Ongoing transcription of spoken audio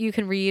you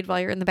can read while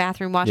you're in the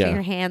bathroom washing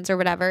your hands or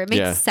whatever. It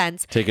makes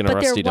sense. Taking a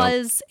rusty dump. But there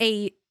was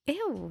a...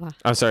 Ew.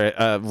 I'm sorry,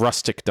 a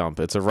rustic dump.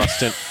 It's a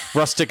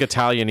rustic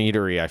Italian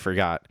eatery. I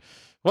forgot.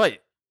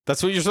 What?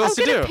 That's what you're supposed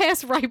to do. I'm going to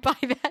pass right by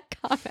that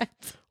comment.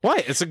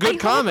 What? It's a good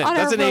comment.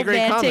 That's an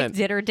A-grade comment. On a romantic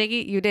dinner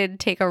date, you didn't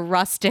take a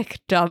rustic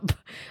dump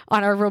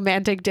on a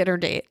romantic dinner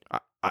date.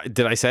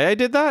 Did I say I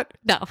did that?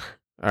 No.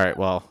 All right,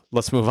 well,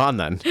 let's move on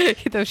then.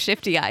 Those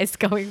shifty eyes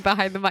going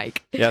behind the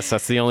mic. Yes,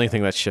 that's the only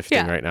thing that's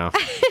shifting right now.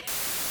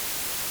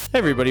 Hey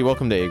everybody,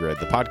 welcome to A-Grade,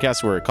 the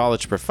podcast where a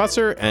college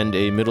professor and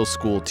a middle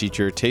school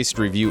teacher taste,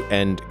 review,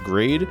 and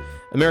grade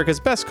America's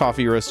best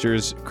coffee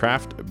roasters,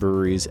 craft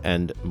breweries,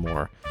 and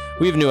more.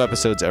 We have new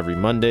episodes every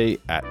Monday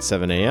at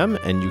 7 a.m.,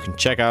 and you can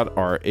check out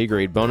our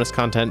A-Grade bonus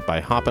content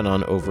by hopping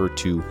on over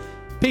to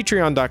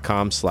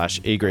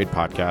patreon.com/A-Grade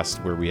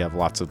podcast, where we have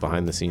lots of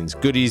behind-the-scenes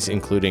goodies,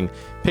 including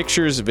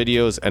pictures,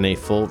 videos, and a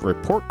full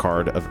report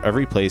card of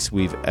every place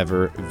we've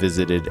ever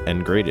visited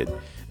and graded.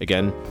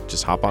 Again,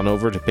 just hop on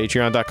over to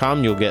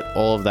patreon.com. You'll get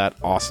all of that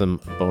awesome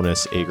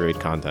bonus A-grade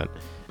content.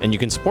 And you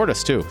can support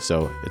us too,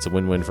 so it's a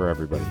win-win for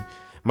everybody.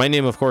 My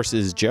name, of course,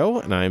 is Joe,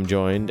 and I'm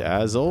joined,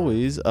 as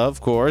always, of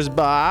course,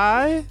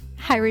 by...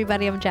 Hi,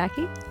 everybody. I'm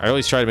Jackie. I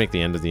always try to make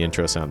the end of the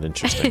intro sound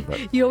interesting,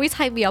 but... You always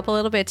hype me up a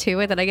little bit, too,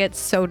 and then I get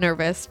so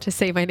nervous to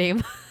say my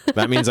name.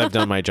 That means I've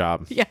done my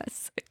job.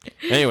 Yes.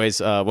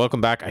 Anyways, welcome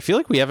back. I feel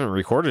like we haven't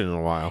recorded in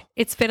a while.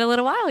 It's been a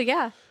little while,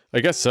 yeah. I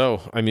guess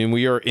so. I mean,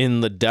 we are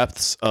in the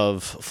depths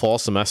of fall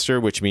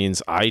semester, which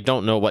means I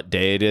don't know what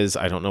day it is.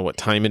 I don't know what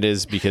time it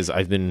is because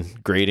I've been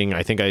grading.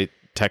 I think I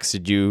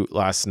texted you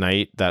last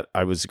night that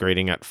I was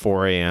grading at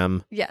 4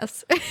 a.m.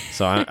 Yes.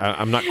 So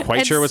I'm not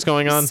quite sure what's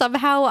going on.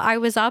 Somehow I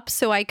was up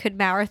so I could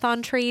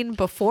marathon train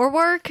before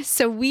work.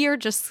 So we are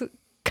just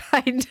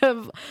kind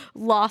of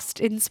lost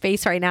in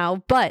space right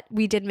now. But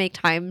we did make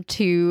time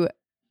to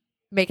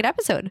make an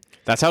episode.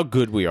 That's how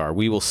good we are.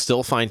 We will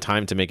still find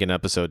time to make an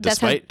episode.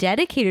 That's how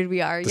dedicated we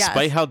are.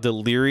 Despite how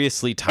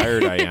deliriously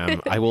tired I am,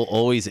 I will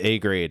always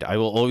A-grade. I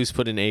will always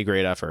put an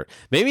A-grade effort.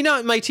 Maybe not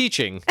in my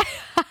teaching,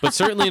 but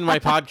certainly in my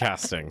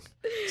podcasting.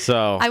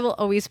 So I will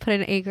always put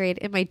an A-grade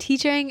in my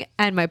teaching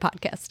and my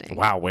podcasting.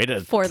 Wow, way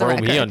to throw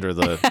me under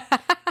the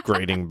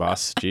grading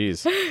bus.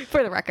 Jeez.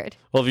 For the record.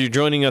 Well, if you're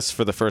joining us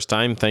for the first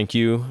time, thank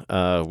you.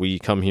 We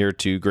come here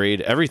to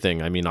grade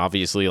everything. I mean,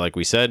 obviously, like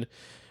we said,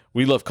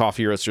 we love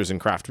coffee roasters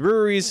and craft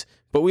breweries,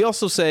 but we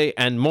also say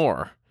and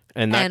more.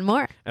 And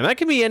that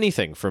can be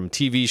anything from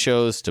TV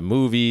shows to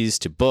movies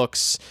to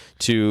books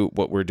to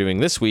what we're doing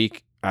this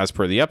week as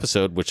per the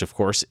episode, which of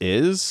course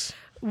is...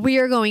 We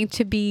are going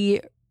to be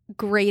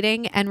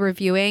grading and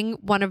reviewing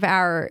one of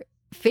our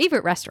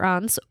favorite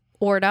restaurants,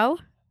 Orto,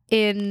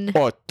 in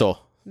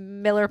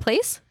Miller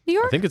Place, New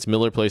York. I think it's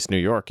Miller Place, New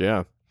York,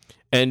 yeah.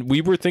 And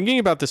we were thinking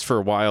about this for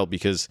a while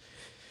because,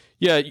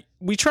 yeah,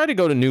 we try to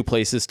go to new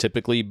places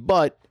typically,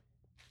 but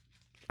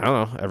I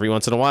don't know, every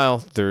once in a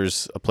while,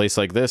 there's a place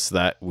like this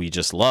that we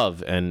just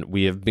love. And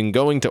we have been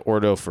going to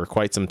Orto for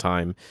quite some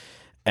time.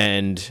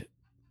 And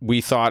we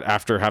thought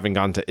after having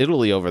gone to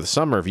Italy over the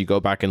summer, if you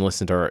go back and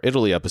listen to our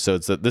Italy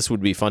episodes, that this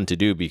would be fun to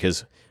do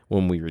because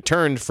when we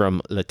returned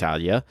from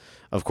l'Italia,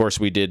 of course,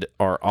 we did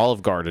our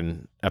Olive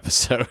Garden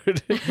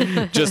episode,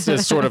 just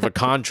as sort of a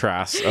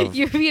contrast of...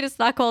 You mean it's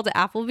not called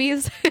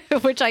Applebee's,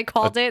 which I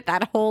called it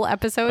that whole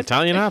episode?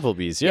 Italian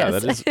Applebee's, yeah,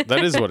 yes.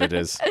 that is what it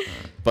is.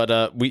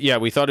 But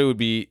we thought it would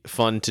be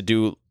fun to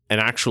do an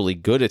actually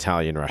good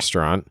Italian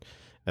restaurant.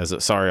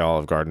 Sorry,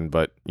 Olive Garden,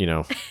 but, you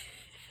know,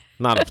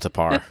 not up to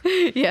par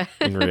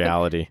in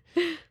reality.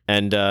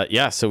 And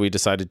so we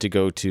decided to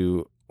go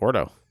to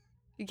Orto.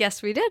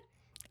 Yes, we did.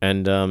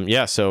 And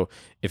so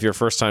if you're a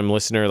first-time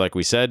listener, like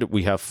we said,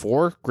 we have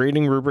 4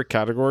 grading rubric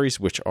categories,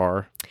 which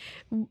are...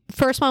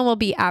 First one will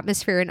be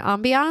atmosphere and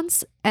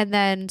ambiance, and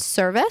then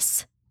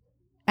service,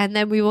 and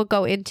then we will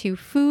go into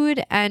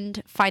food,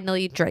 and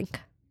finally drink.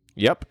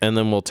 Yep, and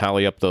then we'll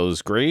tally up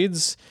those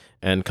grades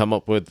and come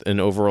up with an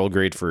overall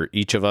grade for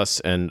each of us,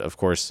 and of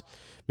course,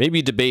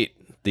 maybe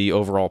debate the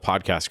overall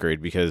podcast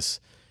grade, because...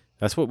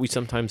 That's what we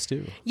sometimes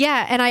do.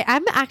 Yeah, and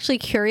I'm actually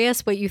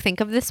curious what you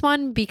think of this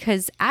one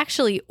because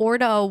actually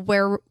Orto,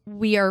 where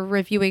we are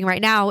reviewing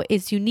right now,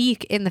 is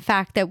unique in the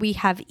fact that we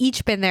have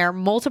each been there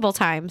multiple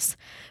times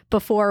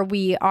before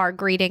we are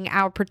grading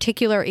our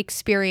particular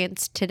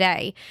experience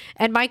today.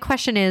 And my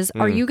question is,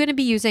 are you going to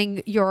be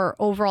using your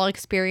overall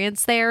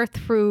experience there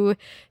through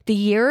the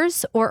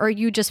years, or are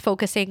you just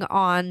focusing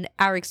on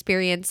our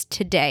experience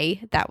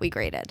today that we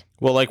graded?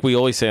 Well, like we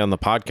always say on the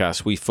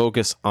podcast, we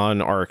focus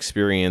on our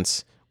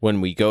experience when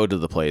we go to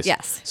the place.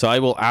 Yes. So I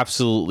will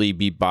absolutely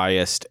be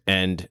biased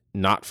and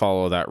not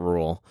follow that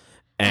rule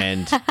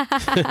and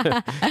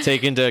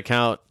take into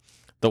account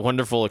the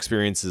wonderful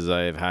experiences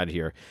I have had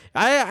here.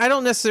 I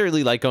don't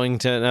necessarily like going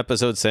to an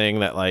episode saying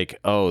that like,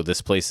 oh,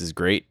 this place is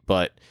great,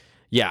 but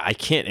yeah, I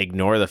can't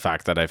ignore the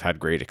fact that I've had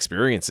great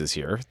experiences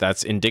here.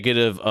 That's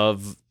indicative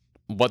of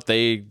what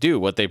they do,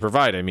 what they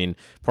provide. I mean,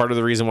 part of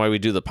the reason why we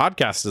do the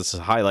podcast is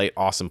to highlight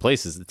awesome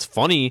places. It's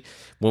funny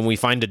when we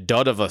find a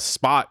dud of a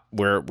spot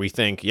where we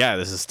think, yeah,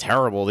 this is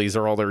terrible. These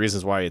are all the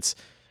reasons why it's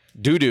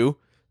doo-doo,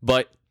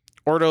 but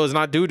Orto is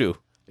not doo-doo.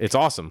 It's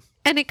awesome.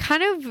 And it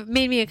kind of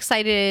made me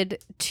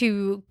excited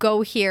to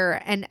go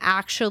here and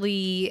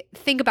actually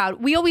think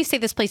about, we always say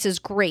this place is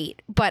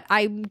great, but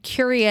I'm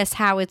curious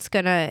how it's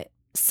going to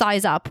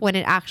size up when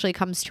it actually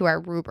comes to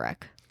our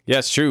rubric. Yeah,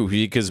 it's true,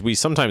 because we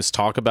sometimes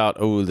talk about,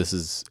 oh, this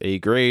is A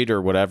grade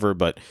or whatever,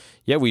 but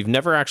yeah, we've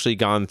never actually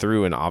gone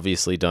through and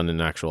obviously done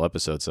an actual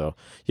episode. So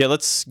yeah,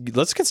 let's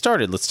get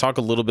started. Let's talk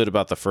a little bit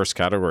about the first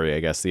category, I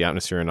guess, the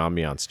atmosphere and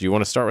ambiance. Do you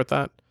want to start with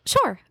that?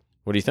 Sure.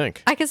 What do you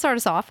think? I can start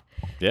us off.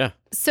 Yeah.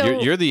 So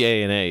you're the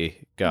A&A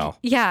gal.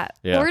 Yeah.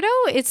 Orto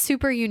is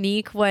super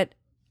unique. What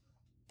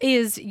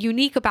is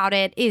unique about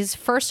it is,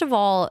 first of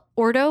all,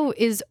 Orto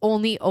is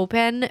only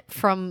open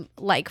from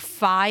like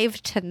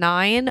 5 to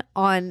 9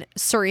 on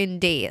certain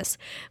days,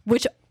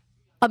 which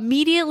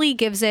immediately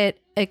gives it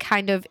a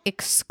kind of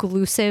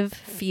exclusive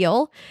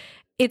feel.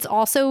 It's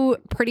also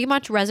pretty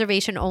much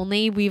reservation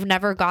only. We've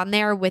never gone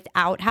there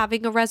without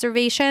having a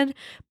reservation,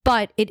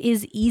 but it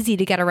is easy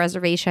to get a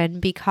reservation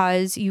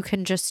because you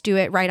can just do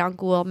it right on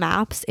Google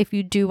Maps if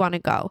you do want to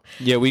go.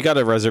 Yeah, we got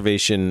a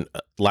reservation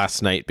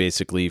last night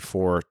basically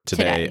for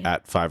today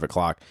at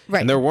 5:00. Right.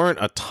 And there weren't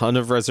a ton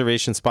of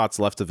reservation spots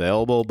left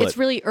available, but it's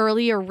really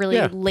early or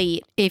really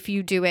late if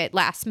you do it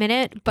last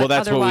minute. But well,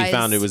 that's what we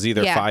found. It was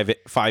either yeah.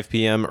 5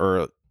 p.m.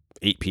 or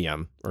 8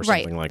 p.m. or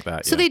something like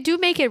that. So they do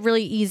make it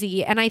really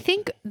easy. And I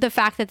think the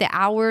fact that the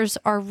hours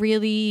are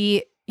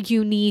really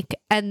unique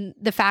and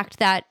the fact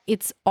that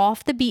it's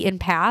off the beaten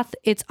path,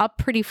 it's up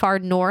pretty far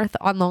north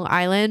on Long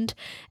Island.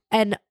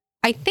 And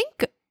I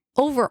think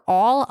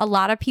overall, a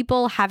lot of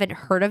people haven't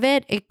heard of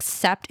it,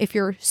 except if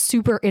you're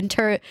super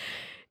into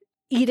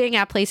eating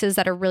at places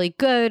that are really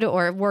good,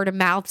 or word of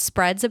mouth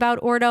spreads about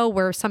Orto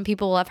where some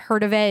people have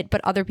heard of it, but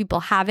other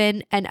people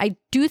haven't. And I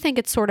do think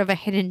it's sort of a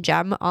hidden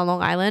gem on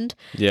Long Island.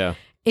 Yeah.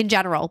 In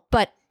general.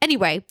 But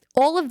anyway,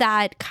 all of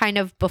that kind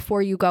of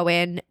before you go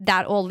in,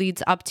 that all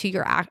leads up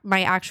to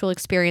my actual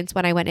experience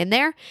when I went in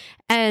there.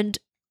 And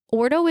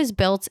Orto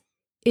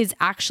is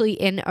actually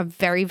in a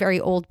very, very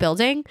old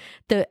building.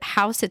 The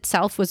house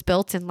itself was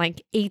built in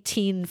like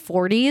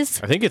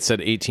 1840s. I think it said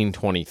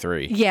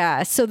 1823.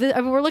 Yeah. So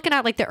we're looking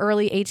at like the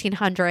early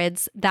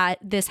 1800s that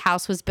this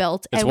house was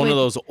built. It's one of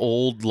those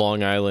old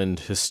Long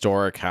Island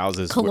historic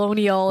houses.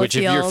 Colonial. Which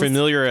if you're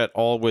familiar at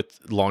all with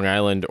Long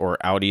Island or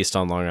out east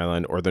on Long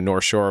Island or the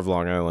North Shore of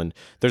Long Island,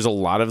 there's a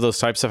lot of those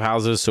types of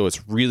houses. So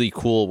it's really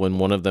cool when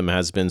one of them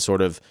has been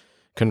sort of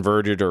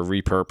converted or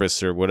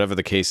repurposed or whatever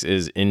the case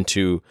is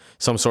into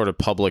some sort of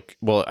public,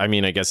 well, I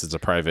mean, I guess it's a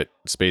private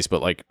space,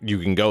 but like you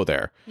can go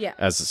there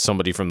as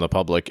somebody from the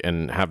public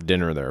and have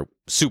dinner there.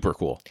 Super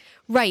cool.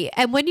 Right.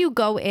 And when you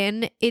go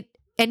in,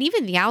 and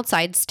even the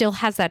outside still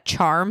has that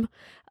charm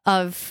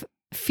of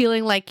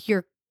feeling like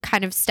you're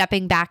kind of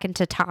stepping back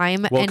into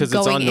time. Well, because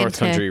it's on North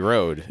Country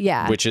Road,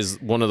 yeah, which is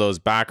one of those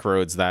back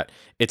roads that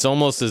it's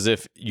almost as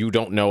if you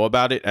don't know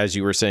about it. As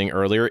you were saying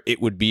earlier,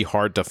 it would be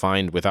hard to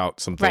find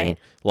without something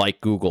like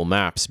Google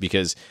Maps,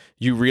 because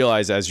you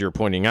realize, as you're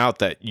pointing out,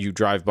 that you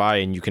drive by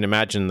and you can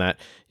imagine that,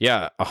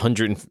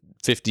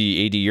 150,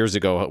 80 years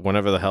ago,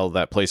 whenever the hell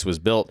that place was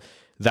built,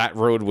 that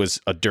road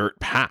was a dirt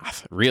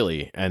path,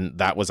 really. And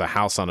that was a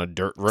house on a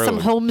dirt road.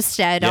 Some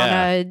homestead on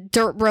a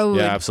dirt road.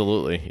 Yeah,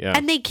 absolutely. Yeah.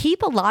 And they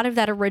keep a lot of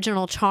that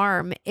original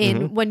charm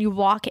in when you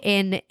walk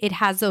in. It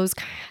has those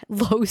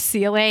low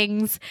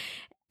ceilings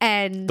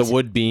and the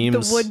wood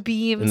beams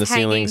in the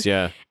ceilings.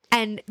 Yeah.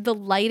 And the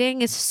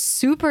lighting is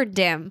super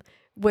dim,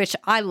 which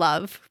I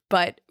love,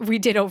 but we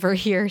did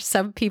overhear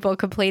some people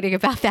complaining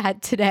about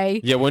that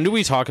today. Yeah, when do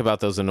we talk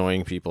about those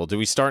annoying people? Do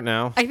we start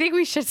now? I think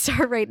we should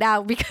start right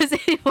now because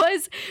it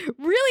was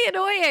really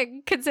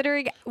annoying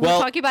considering we're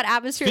talking about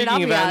atmosphere and ambiance.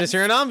 Speaking of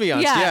atmosphere and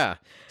ambiance, yeah.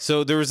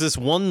 So there was this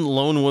one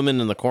lone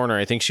woman in the corner.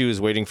 I think she was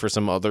waiting for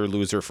some other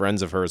loser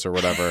friends of hers or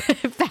whatever.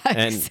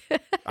 And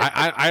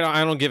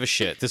I don't give a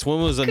shit. This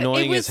woman was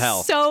annoying as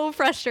hell. So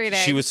frustrating.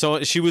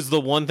 She was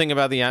the one thing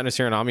about the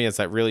atmosphere and ambiance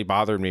that really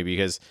bothered me,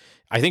 because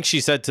I think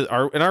she said to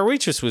our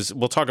waitress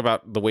we'll talk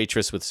about the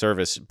waitress with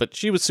service, but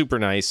she was super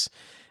nice.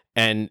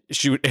 And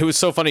it was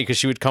so funny because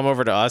she would come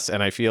over to us,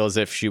 and I feel as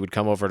if she would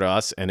come over to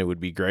us and it would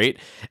be great.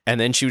 And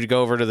then she would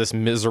go over to this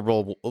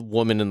miserable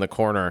woman in the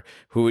corner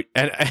and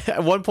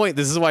at one point,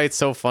 this is why it's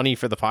so funny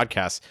for the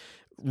podcast.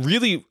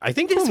 Really, I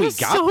think when we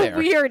got so there,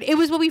 weird. It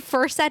was when we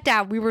first sat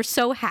down. We were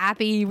so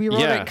happy. We were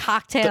ordering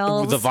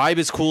cocktails. The vibe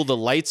is cool. The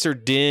lights are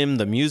dim.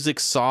 The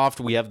music's soft.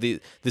 We have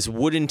this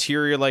wood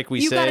interior, like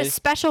we said. You got a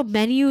special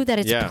menu that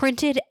is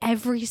printed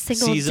every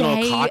single seasonal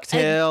day.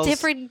 Cocktails,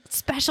 different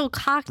special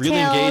cocktails.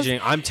 Really engaging.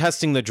 I'm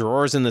testing the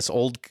drawers in this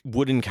old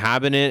wooden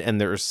cabinet,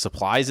 and there's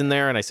supplies in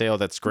there. And I say, "Oh,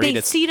 that's great."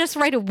 They seat us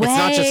right away. It's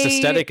not just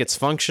aesthetic; it's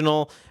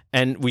functional.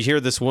 And we hear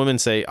this woman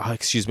say, "Oh,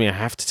 excuse me, I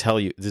have to tell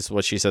you." This is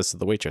what she says to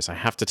the waitress. "I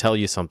have to tell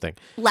you something."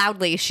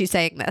 Loudly, she's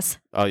saying this.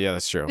 Oh, yeah,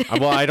 that's true.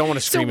 Well, I don't want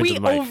to scream into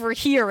the mic. So we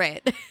overhear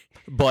it.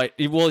 But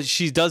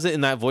she does it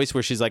in that voice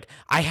where she's like,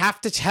 I have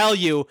to tell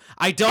you,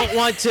 I don't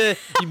want to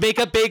make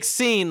a big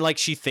scene. Like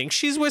she thinks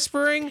she's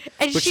whispering,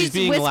 and but she's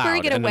being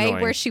whispering loud in a and way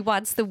annoying. where she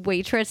wants the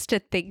waitress to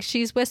think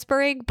she's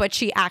whispering, but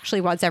she actually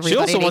wants everybody She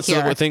also to wants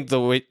hear. to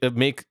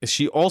think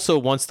she also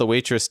wants the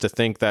waitress to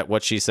think that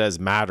what she says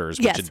matters,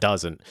 which Yes. it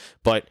doesn't.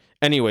 But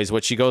anyways,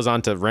 what she goes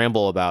on to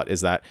ramble about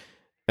is that,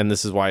 and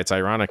this is why it's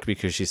ironic,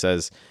 because she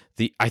says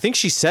I think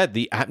she said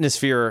the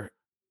atmosphere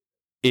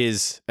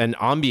is an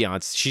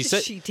ambiance. She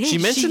said she did. she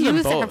mentioned them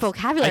used her both.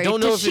 vocabulary. I don't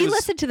know Does if she it was,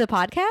 listen to the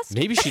podcast?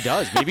 Maybe she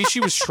does. Maybe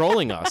she was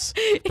trolling us.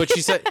 But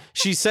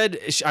she said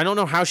I don't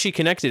know how she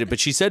connected it, but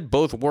she said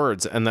both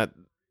words, and that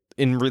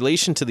in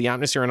relation to the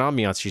atmosphere and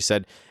ambiance, she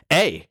said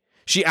A.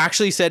 She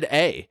actually said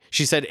A.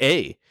 She said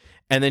A.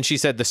 And then she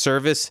said the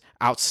service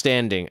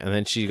outstanding. And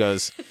then she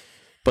goes,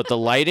 but the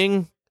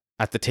lighting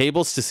at the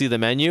tables to see the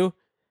menu,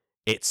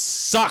 it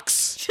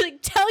sucks. She's like,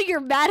 tell your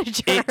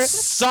manager. It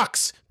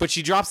sucks. But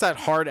she drops that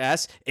hard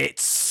S. It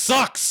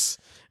sucks.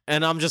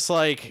 And I'm just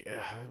like,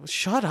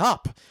 shut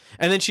up.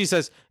 And then she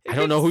says, I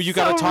don't know who you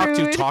got to talk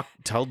rude. to.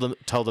 Tell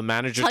the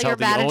manager, Tell your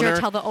the manager, owner.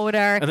 tell the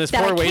owner. And this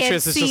that poor I can't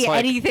waitress is see just like,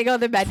 anything on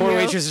the menu. poor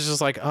waitress is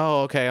just like,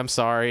 oh, okay, I'm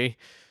sorry.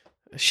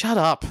 Shut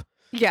up.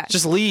 Yeah.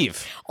 Just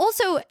leave.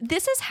 Also,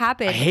 this has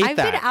happened. I hate I've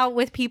been that. out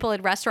with people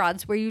in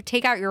restaurants where you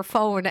take out your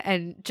phone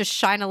and just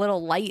shine a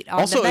little light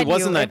on Also, the menu. it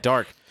wasn't that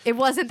dark. It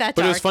wasn't that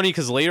But dark. it was funny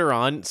because later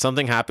on,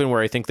 something happened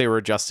where I think they were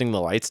adjusting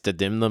the lights to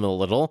dim them a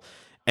little,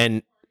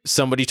 and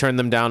somebody turned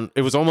them down.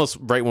 It was almost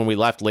right when we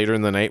left later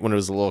in the night when it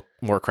was a little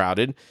more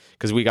crowded,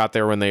 because we got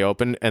there when they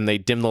opened and they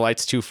dimmed the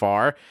lights too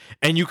far,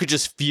 and you could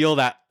just feel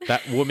that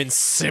woman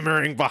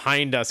simmering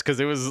behind us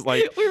because it was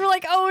like We were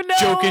like, oh no.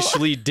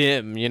 jokishly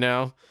dim, you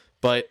know?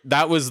 But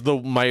that was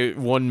my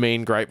one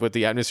main gripe with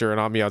the atmosphere and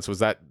ambiance was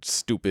that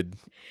stupid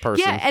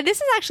person. Yeah, and this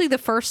is actually the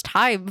first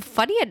time,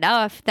 funny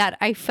enough, that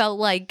I felt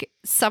like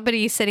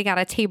somebody sitting at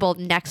a table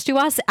next to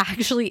us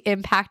actually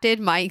impacted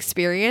my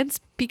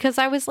experience, because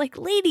I was like,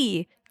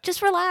 lady,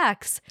 just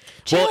relax.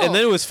 Chill. Well, and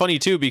then it was funny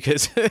too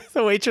because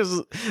the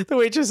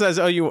waitress says,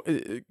 "Oh, you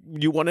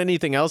want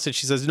anything else?" And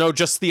she says, "No,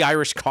 just the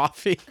Irish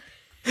coffee."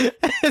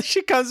 And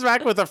she comes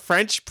back with a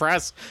French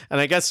press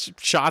and I guess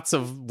shots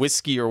of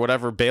whiskey or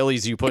whatever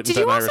Baileys you put Did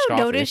into you an also Irish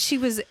coffee. notice she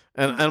was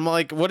And I'm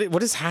like, what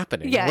is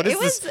happening? Yeah, what is it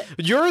was- this?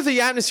 You're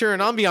the atmosphere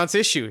and ambiance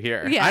issue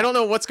here. Yeah. I don't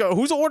know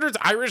who's orders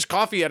Irish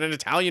coffee at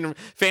an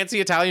fancy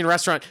Italian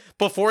restaurant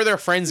before their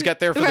friends get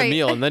there for the Right.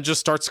 meal and then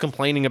just starts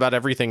complaining about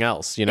everything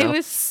else, you know? It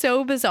was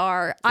so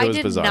bizarre. I was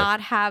did bizarre.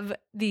 not have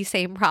the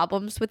same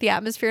problems with the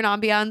atmosphere and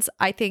ambiance.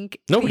 I think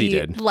Nobody the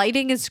did.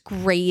 lighting is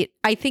great.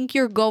 I think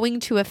you're going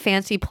to a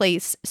fancy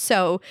place,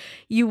 so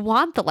you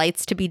want the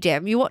lights to be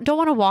dim. You don't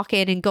want to walk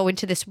in and go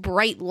into this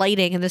bright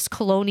lighting in this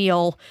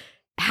colonial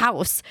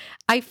house.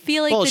 I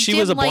feel like Well, the she dim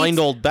was a lights- blind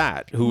old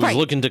bat who was Right.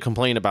 looking to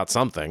complain about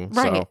something.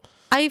 Right. So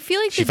I feel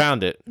like she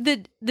found it.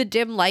 the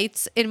dim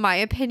lights, in my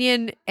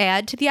opinion,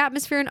 add to the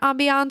atmosphere and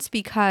ambiance,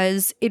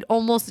 because it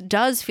almost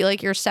does feel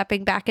like you're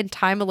stepping back in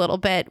time a little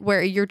bit,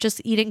 where you're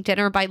just eating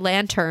dinner by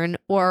lantern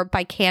or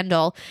by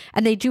candle,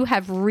 and they do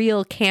have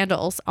real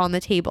candles on the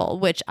table,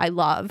 which I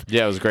love.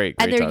 Yeah, it was great.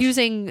 And Great they're touch.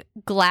 using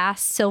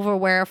glass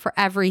silverware for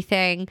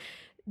everything.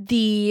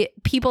 The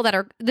people that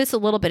are this a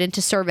little bit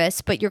into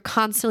service, but you're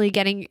constantly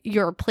getting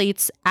your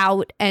plates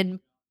out and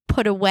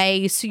put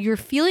away, so you're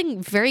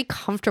feeling very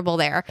comfortable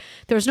there.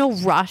 There's no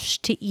rush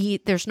to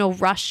eat, there's no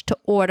rush to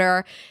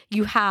order.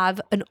 You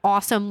have an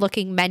awesome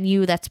looking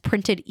menu that's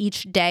printed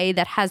each day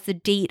that has the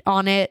date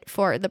on it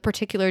for the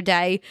particular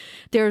day.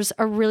 There's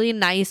a really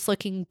nice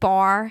looking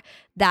bar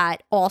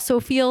that also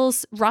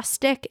feels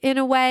rustic in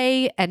a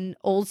way and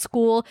old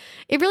school.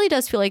 It really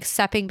does feel like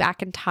stepping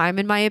back in time,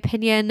 in my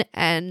opinion,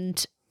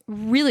 and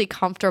really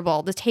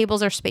comfortable. The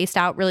tables are spaced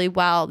out really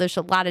well. There's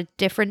a lot of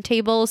different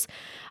tables.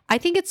 I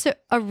think it's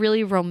a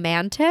really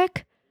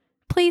romantic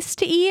place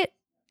to eat.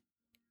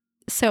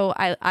 So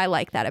I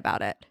like that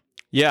about it.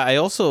 Yeah, I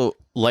also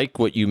like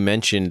what you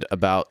mentioned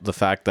about the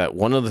fact that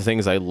one of the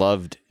things I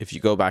loved, if you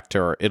go back to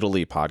our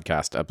Italy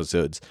podcast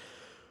episodes,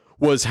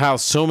 was how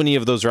so many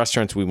of those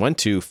restaurants we went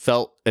to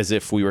felt as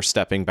if we were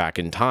stepping back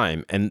in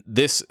time. And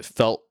this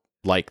felt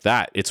like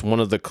that. It's one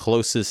of the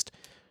closest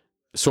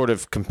sort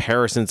of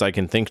comparisons I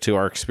can think to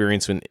our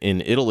experience in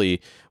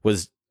Italy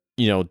was,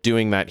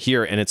 doing that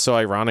here. And it's so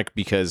ironic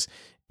because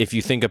if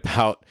you think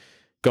about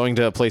going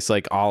to a place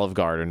like Olive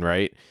Garden,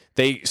 right?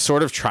 They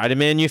sort of try to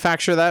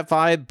manufacture that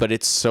vibe, but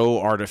it's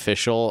so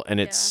artificial and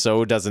it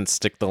so doesn't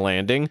stick the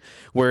landing.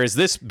 Whereas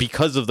this,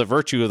 because of the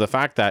virtue of the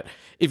fact that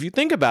if you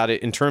think about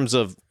it in terms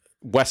of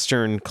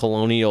Western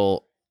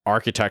colonial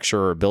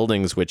architecture or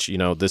buildings, which,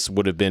 this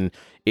would have been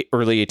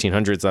early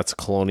 1800s, that's a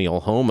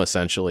colonial home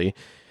essentially.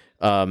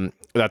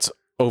 That's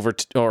over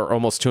or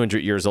almost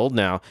 200 years old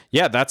now.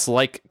 Yeah, that's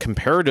like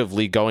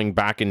comparatively going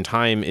back in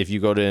time if you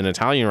go to an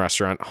Italian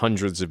restaurant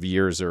hundreds of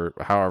years or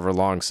however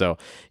long. So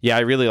yeah, I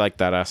really like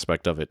that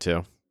aspect of it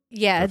too.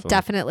 Yeah,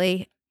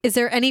 definitely. Is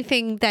there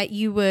anything that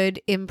you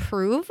would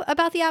improve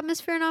about the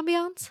atmosphere and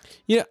ambiance?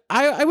 Yeah,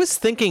 I was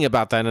thinking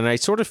about that, and I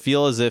sort of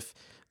feel as if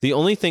The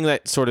only thing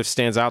that sort of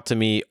stands out to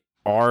me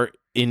are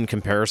in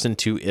comparison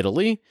to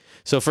Italy.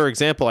 So, for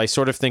example, I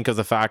sort of think of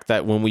the fact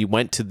that when we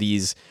went to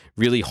these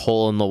really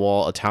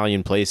hole-in-the-wall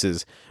Italian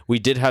places, we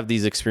did have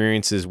these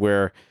experiences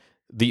where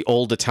the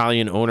old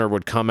Italian owner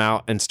would come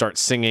out and start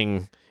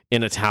singing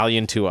in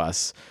Italian to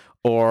us,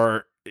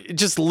 or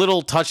just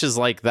little touches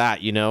like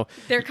that, you know?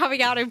 They're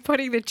coming out and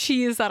putting the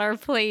cheese on our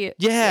plate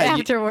Yeah,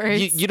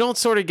 afterwards. you don't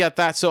sort of get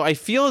that. So I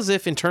feel as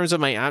if in terms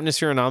of my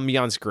atmosphere and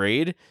ambiance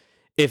grade,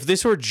 if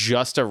this were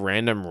just a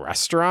random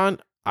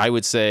restaurant, I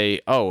would say,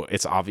 oh,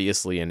 it's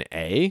obviously an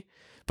A.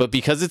 But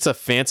because it's a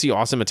fancy,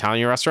 awesome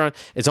Italian restaurant,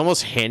 it's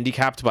almost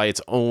handicapped by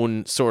its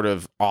own sort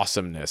of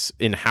awesomeness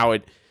in how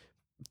it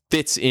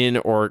fits in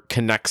or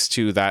connects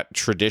to that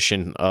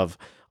tradition of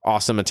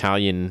awesome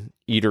Italian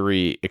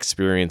eatery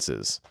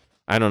experiences.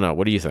 I don't know.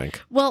 What do you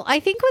think? Well, I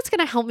think what's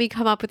going to help me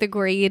come up with a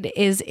grade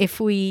is if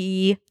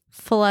we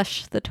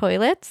flush the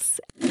toilets.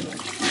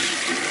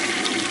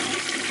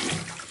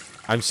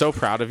 I'm so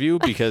proud of you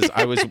because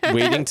I was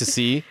waiting to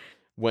see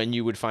when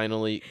you would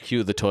finally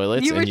cue the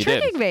toilets, You were and you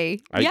tricking did.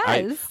 me.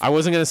 Yes. I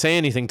wasn't going to say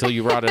anything till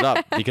you brought it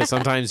up because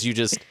sometimes you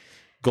just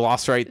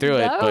gloss right through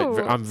it, No.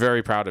 but I'm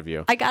very proud of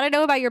you. I got to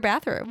know about your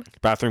bathroom.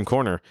 Bathroom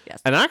corner.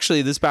 Yes. And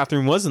actually, this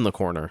bathroom was in the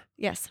corner.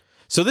 Yes.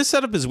 So this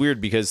setup is weird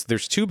because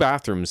there's 2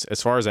 bathrooms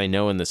as far as I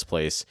know in this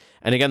place.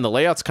 And again, the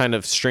layout's kind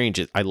of strange.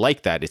 I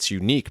like that. It's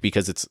unique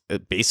because it's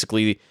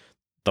basically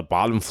the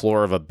bottom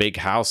floor of a big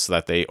house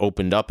that they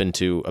opened up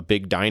into a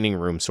big dining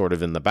room sort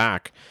of in the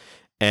back.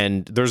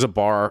 And there's a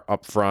bar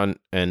up front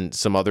and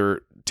some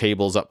other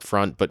tables up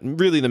front, but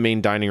really the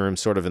main dining room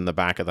sort of in the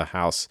back of the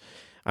house.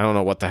 I don't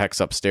know what the heck's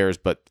upstairs,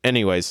 but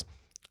anyways,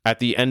 at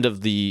the end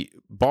of the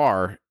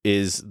bar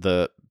is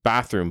the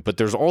bathroom, but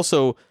there's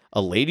also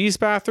a ladies'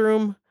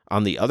 bathroom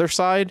on the other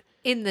side.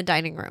 In the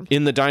dining room.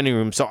 In the dining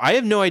room. So I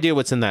have no idea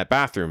what's in that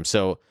bathroom.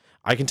 So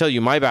I can tell you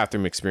my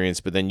bathroom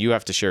experience, but then you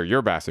have to share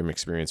your bathroom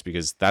experience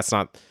because that's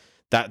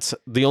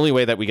the only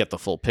way that we get the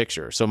full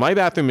picture. So my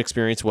bathroom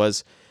experience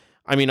was,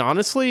 I mean,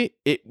 honestly,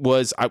 it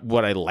was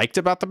what I liked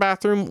about the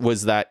bathroom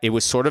was that it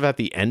was sort of at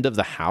the end of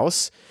the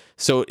house.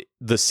 So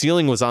the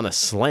ceiling was on a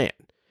slant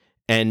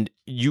and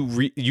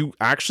you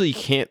actually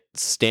can't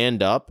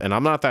stand up. And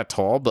I'm not that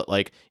tall, but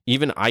like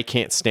even I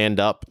can't stand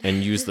up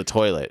and use the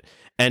toilet.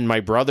 And my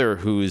brother,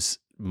 who's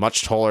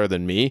much taller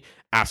than me,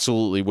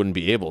 absolutely wouldn't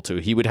be able to.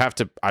 He would have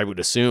to, I would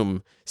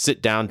assume,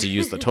 sit down to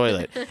use the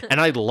toilet. And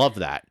I love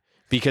that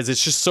because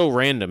it's just so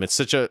random. It's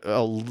such a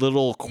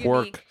little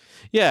quirk. Unique.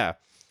 Yeah.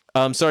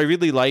 So I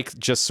really like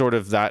just sort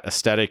of that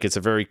aesthetic. It's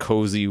a very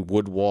cozy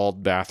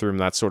wood-walled bathroom,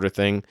 that sort of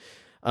thing.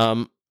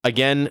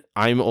 Again,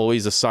 I'm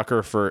always a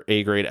sucker for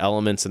A-grade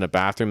elements in a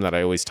bathroom that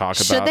I always talk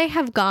about. Should they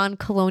have gone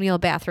colonial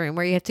bathroom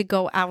where you have to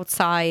go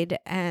outside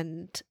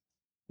and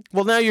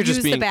Well, now you're use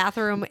just being the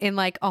bathroom in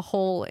like a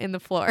hole in the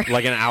floor?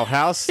 like an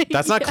outhouse?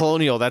 That's not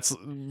colonial. That's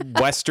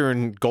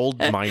Western gold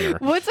miner.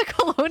 What's a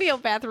colonial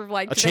bathroom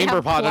like? A Do they chamber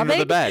have pot under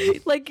the plumbing?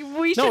 bed. Like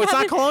we should No, it's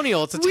have not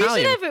colonial. It's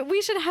Italian.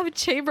 We should have a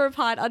chamber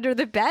pot under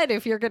the bed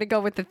if you're going to go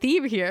with the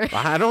theme here.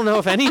 I don't know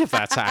if any of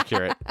that's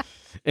accurate.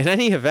 In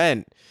any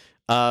event,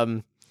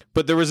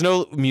 but there was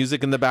no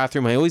music in the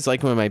bathroom. I always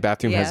like when my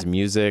bathroom has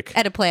music.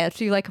 And a plant.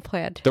 Do you like a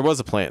plant? There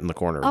was a plant in the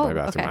corner of my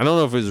bathroom. okay. I don't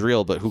know if it was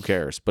real, but who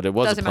cares? But it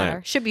was Doesn't a plant.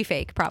 matter. Should be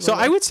fake, probably. So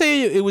I would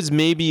say it was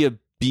maybe a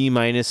B-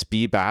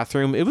 B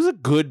bathroom. It was a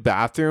good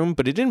bathroom,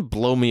 but it didn't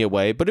blow me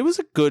away. But it was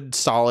a good,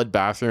 solid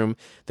bathroom.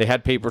 They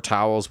had paper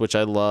towels, which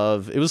I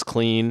love. It was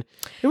clean.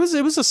 It was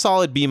a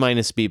solid B-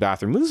 B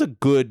bathroom. It was a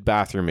good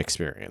bathroom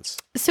experience.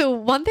 So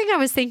one thing I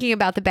was thinking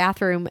about the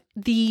bathroom,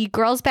 the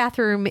girls'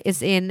 bathroom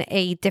is in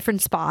a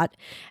different spot.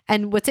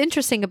 And what's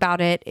interesting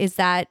about it is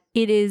that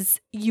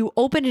you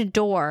open a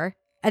door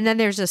and then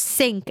there's a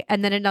sink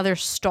and then another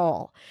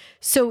stall.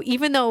 So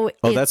even though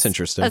that's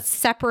interesting. A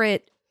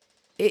separate,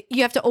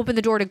 you have to open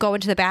the door to go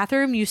into the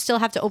bathroom, you still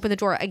have to open the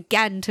door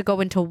again to go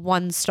into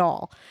one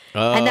stall.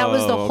 And that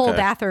was the whole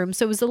bathroom.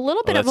 So it was a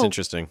little bit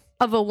interesting.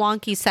 of a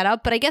wonky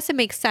setup, but I guess it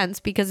makes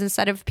sense because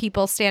instead of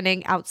people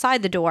standing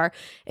outside the door,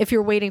 if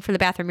you're waiting for the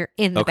bathroom, you're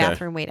in the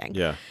bathroom waiting.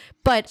 Yeah.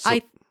 But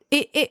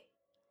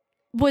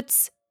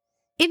what's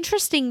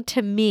interesting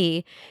to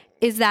me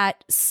is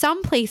that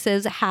some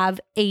places have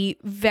a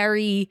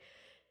very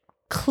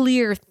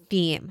clear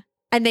theme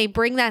and they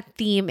bring that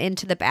theme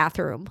into the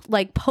bathroom,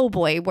 like Po'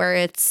 Boy, where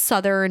it's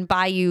Southern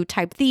Bayou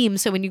type theme.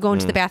 So when you go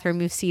into the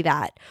bathroom, you see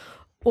that.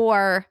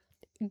 Or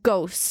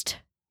Ghost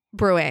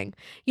Brewing.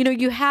 You know,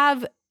 you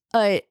have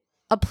a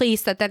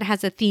place that then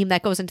has a theme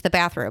that goes into the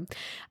bathroom.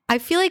 I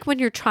feel like when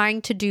you're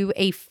trying to do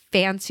a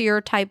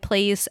fancier type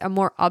place, a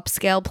more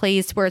upscale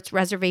place where it's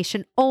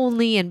reservation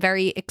only and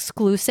very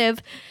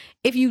exclusive,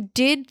 if you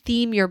did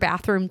theme your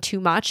bathroom too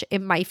much,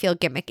 it might feel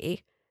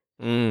gimmicky.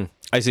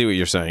 I see what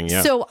you're saying.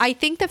 Yeah. So I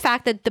think the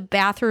fact that the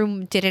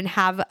bathroom didn't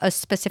have a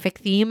specific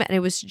theme and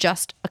it was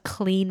just a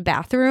clean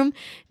bathroom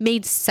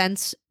made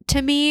sense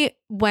to me,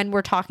 when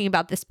we're talking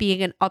about this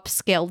being an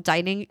upscale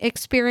dining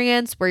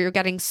experience where you're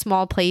getting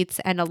small plates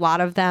and a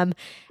lot of them,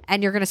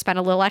 and you're going to spend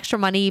a little extra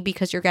money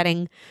because you're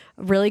getting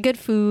really good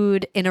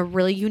food in a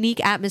really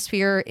unique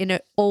atmosphere in an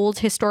old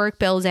historic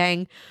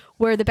building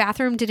where the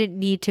bathroom didn't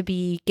need to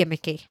be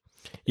gimmicky.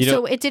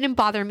 So it didn't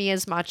bother me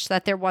as much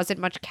that there wasn't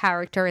much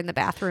character in the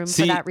bathroom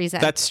for that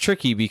reason. That's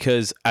tricky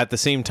because at the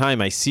same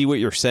time, I see what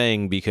you're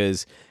saying,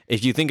 because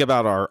if you think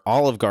about our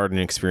Olive Garden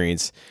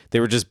experience, they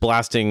were just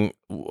blasting,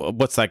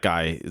 what's that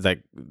guy?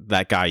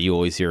 That guy you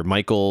always hear,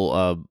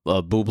 Michael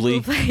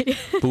Bublé.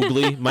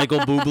 Bublé. Michael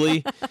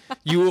Bublé.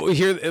 You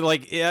hear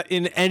like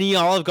in any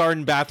Olive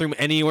Garden bathroom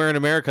anywhere in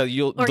America,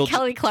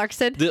 Kelly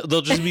Clarkson.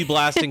 They'll just be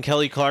blasting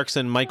Kelly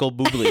Clarkson, Michael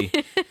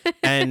Bublé.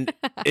 And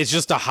it's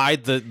just to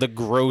hide the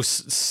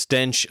gross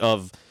stench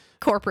of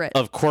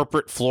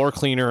corporate floor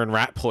cleaner and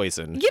rat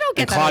poison. You don't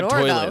get and that clogged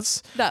at Orto.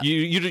 toilets. No.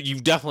 You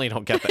definitely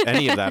don't get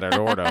any of that at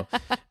Orto.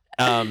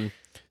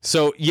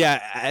 So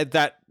yeah,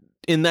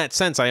 in that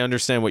sense, I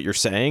understand what you're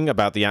saying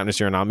about the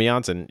atmosphere and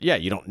ambiance, and yeah,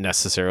 you don't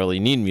necessarily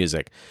need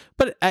music.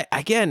 But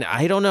I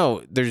don't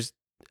know.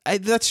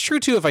 That's true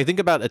too. If I think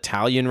about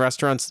Italian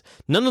restaurants,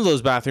 none of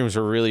those bathrooms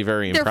are really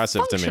very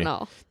impressive to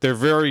me. They're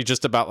very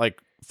just about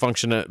like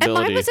functionality. And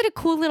mine was in a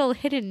cool little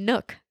hidden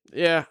nook.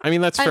 Yeah, I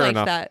mean that's fair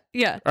enough. That.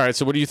 Yeah. All right.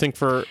 So what do you think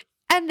for?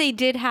 And they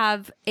did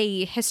have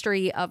a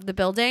history of the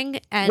building.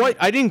 And what?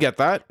 I didn't get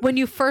that. When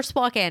you first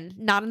walk in,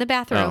 not in the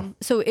bathroom.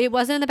 So it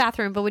wasn't in the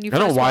bathroom, but when you I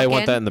don't know why I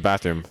want in, that in the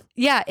bathroom.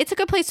 Yeah, it's a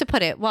good place to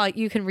put it. While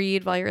you can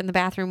read while you're in the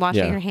bathroom,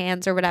 washing your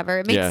hands or whatever.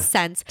 It makes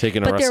sense.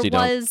 Taking a rusty dump.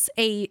 But there was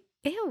a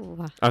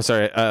ew. I'm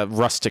sorry,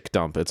 rustic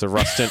dump. It's a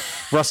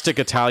rustic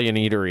Italian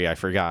eatery. I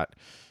forgot.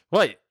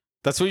 What?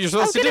 That's what you're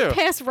supposed to do. I'm going to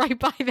pass right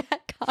by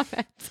that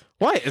comment.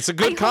 Why? It's a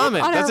good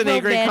comment. That's an A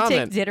grade comment. On a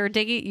romantic dinner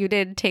date, you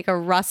didn't take a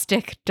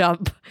rustic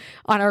dump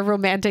on a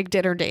romantic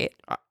dinner date.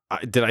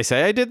 Did I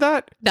say I did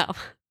that? No. All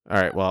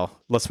right, well,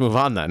 let's move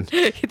on then.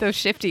 Those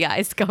shifty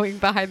eyes going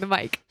behind the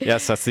mic.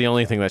 Yes, that's the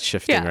only thing that's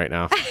shifting right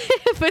now.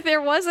 But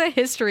there was a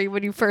history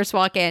when you first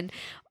walk in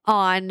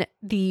on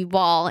the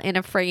wall in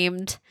a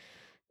framed...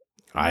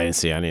 I didn't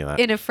see any of that.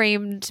 In a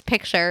framed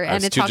picture. I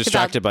was too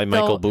distracted by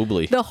Michael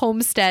Bublé. The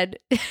homestead...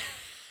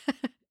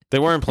 They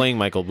weren't playing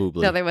Michael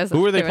Bublé. No, they wasn't.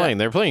 Who were they playing?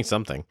 They were playing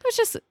something. It was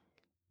just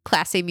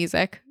classy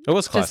music. It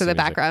was classy just in the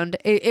background.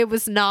 It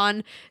was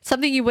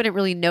something you wouldn't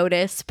really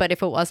notice, but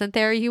if it wasn't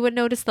there, you would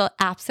notice the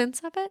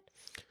absence of it.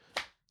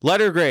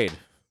 Letter grade.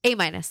 A-.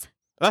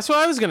 That's what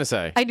I was gonna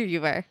say. I knew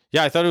you were.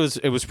 Yeah, I thought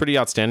it was pretty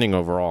outstanding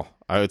overall.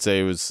 I would say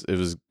it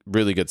was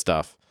really good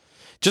stuff.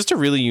 Just a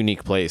really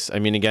unique place. I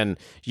mean, again,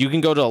 you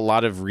can go to a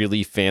lot of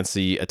really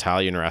fancy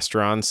Italian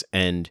restaurants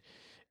and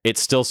it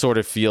still sort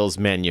of feels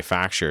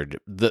manufactured.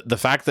 The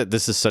fact that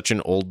this is such an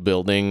old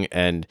building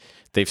and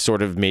they've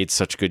sort of made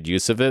such good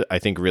use of it, I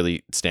think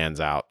really stands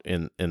out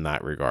in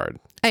that regard.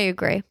 I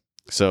agree.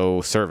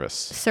 So service.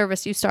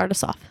 Service, you start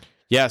us off.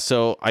 Yeah,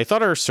 so I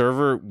thought our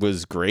server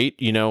was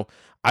great. You know,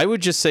 I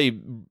would just say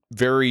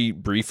very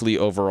briefly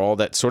overall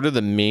that sort of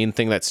the main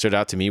thing that stood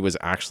out to me was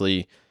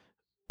actually,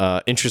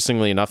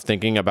 interestingly enough,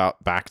 thinking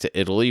about back to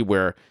Italy,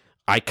 where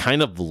I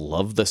kind of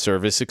love the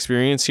service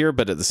experience here,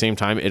 but at the same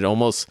time, it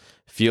almost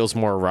feels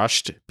more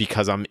rushed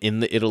because I'm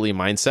in the Italy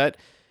mindset.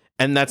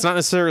 And that's not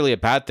necessarily a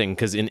bad thing,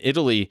 because in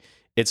Italy,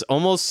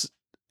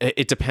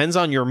 it depends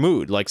on your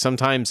mood. Like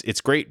sometimes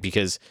it's great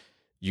because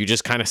you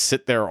just kind of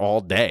sit there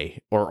all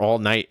day or all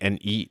night and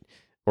eat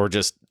or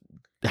just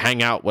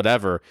hang out,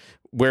 whatever.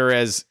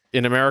 Whereas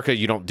in America,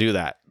 you don't do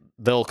that.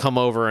 They'll come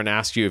over and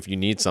ask you if you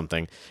need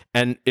something.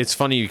 And it's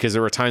funny because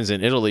there were times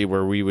in Italy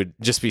where we would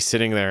just be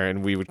sitting there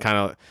and we would kind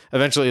of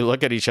eventually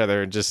look at each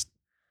other and just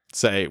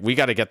say, we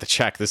got to get the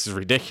check. This is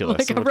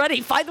ridiculous. Like, I'm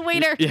ready. Find the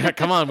waiter. Yeah,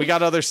 come on. We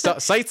got other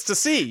sights to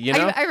see, you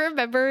know? I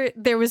remember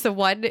there was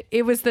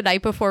it was the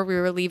night before we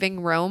were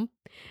leaving Rome.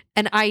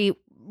 And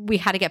we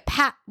had to get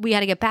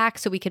back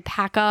so we could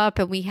pack up,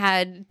 and we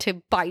had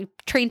to buy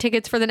train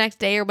tickets for the next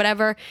day or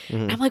whatever.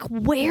 Mm-hmm. And I'm like,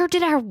 where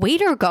did our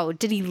waiter go?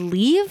 Did he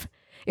leave?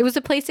 It was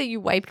a place that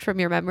you wiped from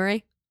your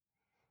memory.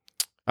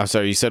 I'm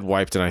sorry, you said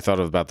wiped and I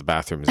thought about the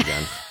bathrooms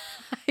again.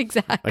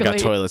 Exactly. I got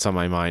toilets on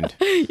my mind.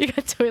 You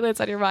got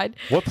toilets on your mind.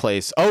 What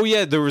place? Oh,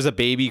 yeah, there was a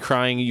baby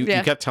crying. You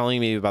kept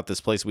telling me about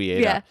this place we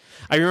ate at.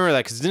 I remember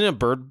that because didn't a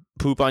bird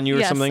poop on you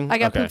or something? I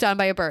got pooped on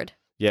by a bird.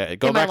 Yeah,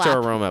 go back to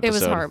our Rome episode. It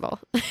was horrible.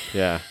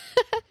 Yeah.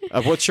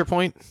 What's your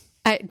point?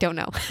 I don't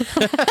know.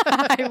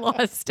 I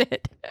lost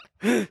it.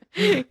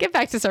 Get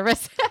back to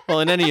service. Well,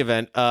 in any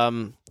event,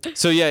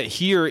 so yeah,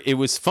 here it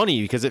was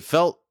funny because it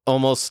felt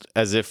almost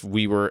as if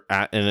we were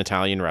at an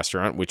Italian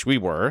restaurant, which we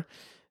were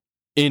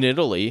in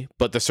Italy,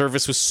 but the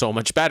service was so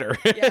much better.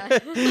 Yeah.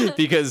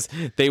 Because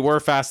they were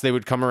fast. They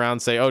would come around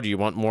and say, oh, do you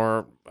want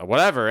more,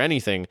 whatever,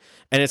 anything.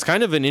 And it's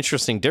kind of an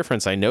interesting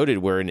difference I noted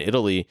where in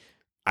Italy,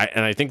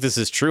 I think this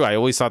is true. I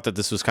always thought that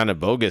this was kind of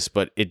bogus,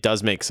 but it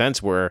does make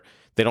sense where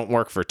they don't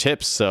work for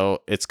tips.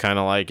 So it's kind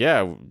of like,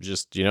 yeah,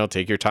 just,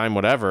 take your time,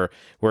 whatever.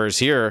 Whereas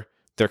here,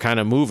 they're kind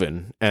of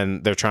moving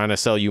and they're trying to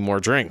sell you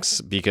more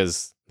drinks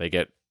because they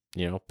get,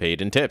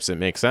 paid in tips. It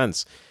makes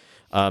sense.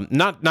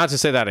 Not to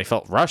say that I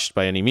felt rushed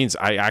by any means.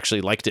 I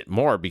actually liked it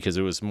more because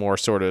it was more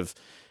sort of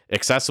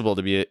accessible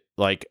to be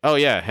like, oh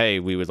yeah, hey,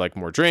 we would like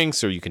more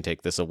drinks, or you can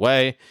take this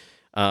away.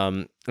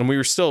 And we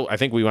were still, I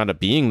think we wound up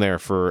being there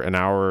for an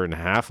hour and a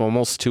half,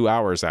 almost 2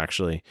 hours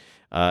actually.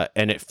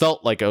 And it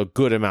felt like a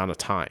good amount of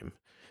time.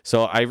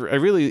 So I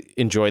really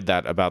enjoyed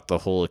that about the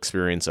whole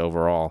experience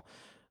overall.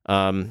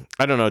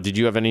 I don't know. Did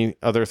you have any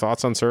other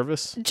thoughts on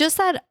service? Just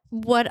that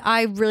what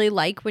I really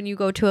like when you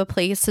go to a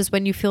place is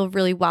when you feel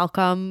really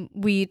welcome.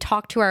 We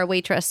talked to our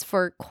waitress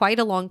for quite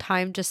a long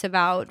time just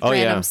about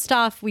random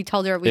stuff. We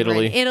told her we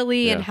were in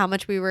Italy and how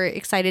much we were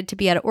excited to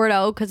be at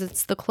Orto because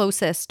it's the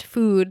closest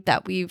food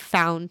that we've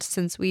found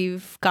since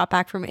we've got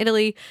back from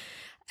Italy.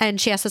 And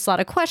she asked us a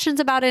lot of questions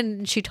about it.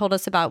 And she told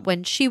us about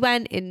when she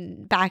went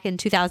back in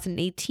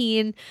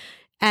 2018.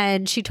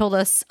 And she told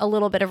us a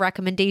little bit of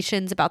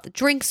recommendations about the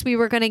drinks we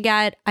were going to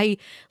get. I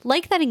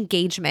like that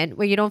engagement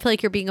where you don't feel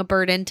like you're being a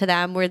burden to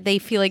them, where they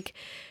feel like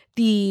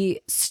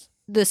the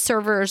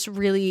servers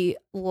really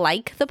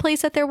like the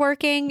place that they're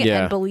working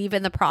and believe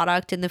in the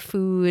product and the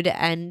food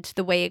and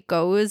the way it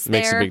goes.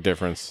 Makes a big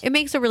difference. It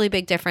makes a really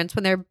big difference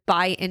when they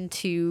buy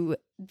into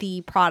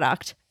the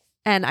product.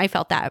 And I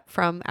felt that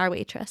from our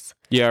waitress.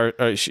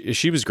 Yeah,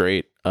 she was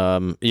great.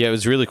 It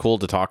was really cool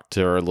to talk to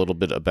her a little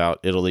bit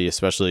about Italy,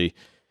 especially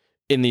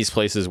in these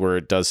places where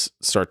it does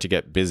start to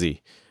get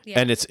busy. Yeah.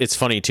 And it's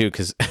funny too,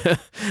 because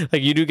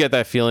like you do get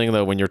that feeling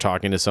though when you're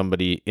talking to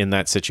somebody in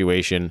that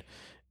situation,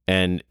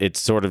 and it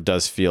sort of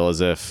does feel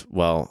as if,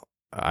 well,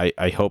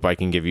 I hope I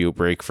can give you a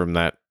break from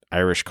that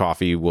Irish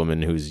coffee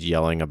woman who's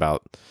yelling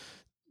about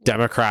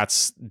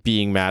Democrats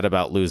being mad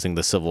about losing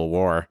the Civil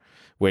War,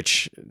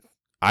 which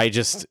I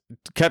just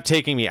kept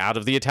taking me out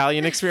of the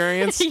Italian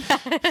experience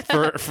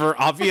for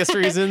obvious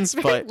reasons.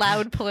 But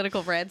loud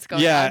political rants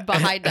going on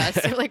behind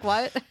us. You're like,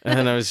 what?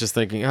 And I was just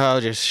thinking, oh,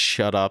 just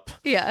shut up.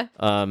 Yeah.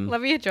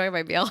 Let me enjoy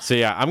my meal. So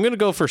yeah, I'm gonna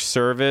go for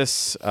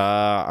service.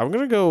 I'm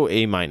gonna go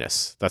A-.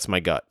 That's my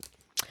gut.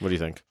 What do you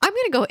think? I'm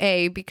gonna go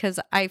A because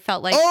I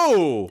felt like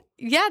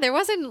there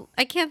wasn't.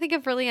 I can't think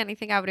of really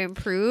anything I would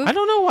improve. I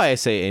don't know why I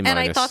say A-. And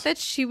I thought that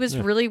she was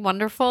really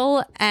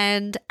wonderful,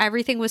 and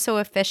everything was so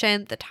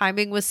efficient. The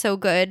timing was so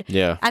good.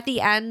 Yeah. At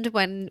the end,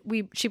 when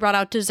she brought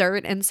out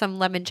dessert and some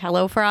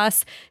limoncello for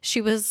us,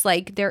 she was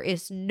like, "There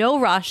is no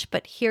rush,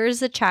 but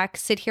here's a check.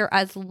 Sit here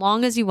as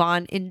long as you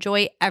want.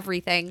 Enjoy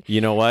everything."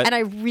 You know what? And I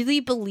really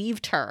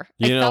believed her.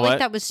 I felt like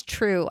that was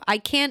true. I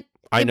can't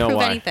improve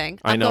anything.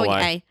 I'm going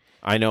A.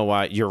 I know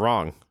why. You're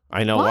wrong.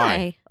 I know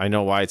why. I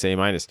know why it's A-.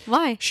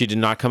 Why? She did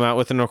not come out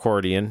with an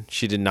accordion.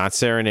 She did not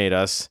serenade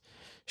us.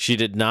 She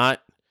did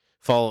not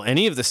follow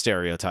any of the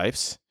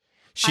stereotypes.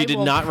 She did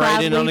not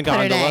ride in on a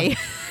gondola.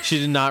 She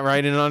did not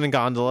ride in on a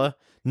gondola.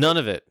 None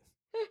of it.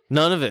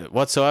 None of it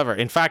whatsoever.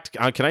 In fact,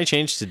 can I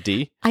change to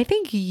D? I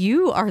think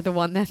you are the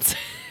one that's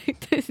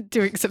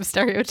doing some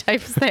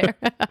stereotypes there.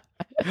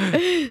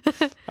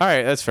 All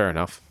right, that's fair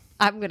enough.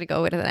 I'm going to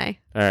go with an A.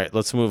 All right,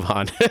 let's move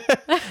on.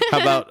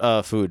 How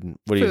about food?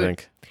 What do you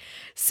think?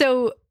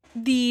 So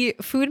the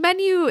food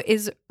menu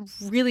is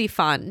really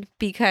fun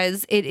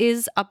because it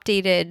is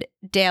updated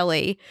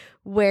daily,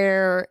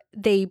 where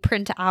they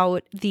print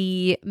out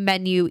the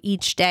menu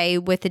each day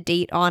with a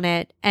date on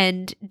it.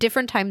 And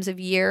different times of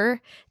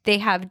year, they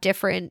have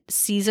different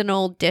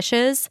seasonal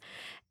dishes.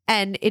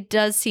 And it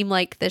does seem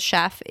like the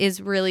chef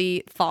is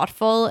really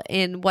thoughtful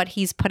in what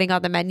he's putting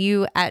on the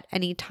menu at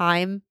any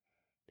time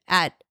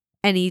of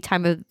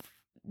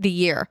the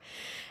year.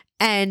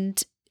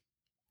 And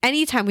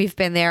anytime we've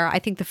been there, I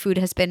think the food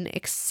has been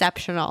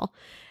exceptional.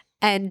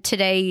 And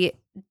today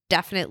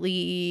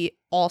definitely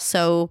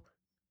also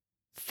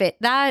fit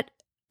that.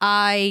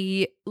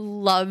 I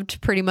loved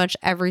pretty much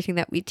everything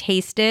that we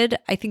tasted.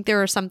 I think there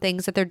are some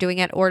things that they're doing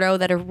at Orto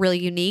that are really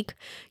unique.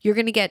 You're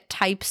going to get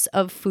types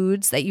of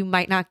foods that you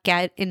might not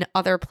get in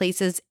other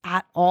places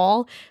at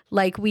all.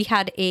 Like we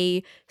had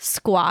a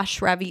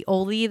squash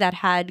ravioli that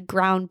had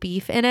ground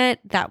beef in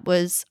it. That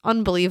was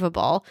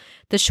unbelievable.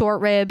 The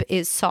short rib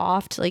is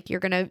soft. Like you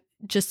can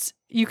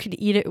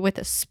eat it with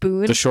a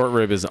spoon. The short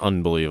rib is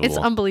unbelievable. It's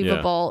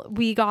unbelievable. Yeah.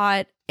 We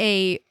got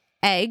a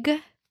egg.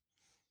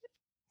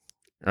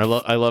 I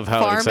love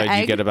how excited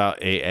you get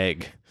about a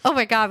egg. Oh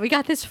my God. We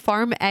got this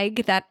farm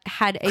egg that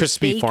had a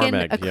crispy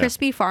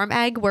farm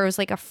egg where it was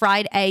like a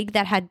fried egg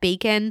that had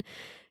bacon,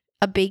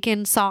 a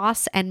bacon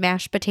sauce and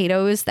mashed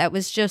potatoes. That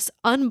was just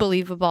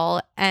unbelievable.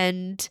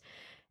 And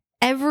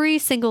every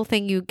single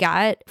thing you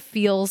get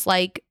feels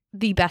like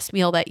the best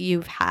meal that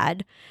you've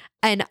had.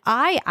 And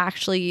I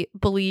actually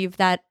believe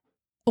that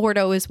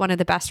Orto is one of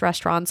the best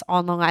restaurants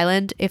on Long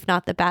Island, if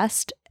not the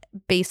best,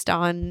 based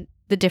on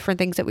the different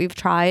things that we've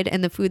tried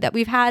and the food that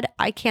we've had.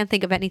 I can't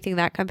think of anything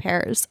that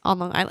compares on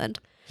Long Island.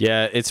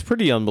 Yeah, it's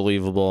pretty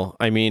unbelievable.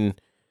 I mean,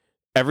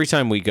 every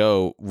time we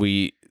go,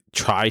 we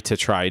try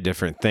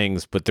different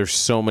things, but there's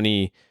so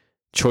many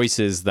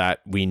choices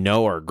that we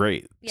know are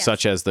great,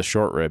 such as the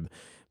short rib.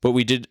 But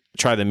we did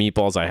try the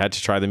meatballs. I had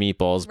to try the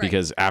meatballs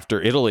because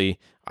after Italy,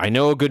 I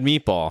know a good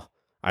meatball.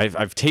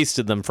 I've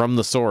tasted them from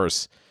the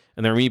source,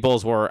 and their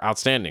meatballs were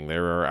outstanding. They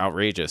were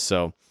outrageous.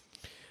 So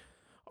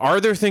Are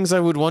there things I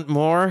would want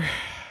more?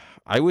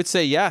 I would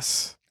say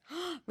yes.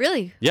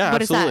 Really? Yeah,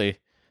 What absolutely. Is that?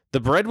 The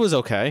bread was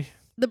okay.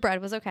 The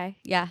bread was okay.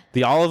 Yeah.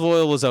 The olive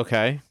oil was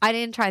okay. I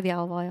didn't try the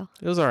olive oil.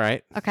 It was all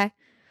right. Okay.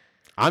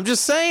 I'm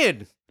just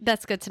saying.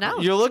 That's good to know.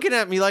 You're looking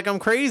at me like I'm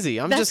crazy.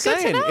 I'm That's just good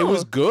to saying. know. It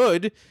was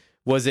good.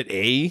 Was it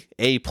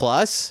A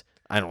plus?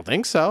 I don't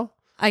think so.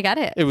 I got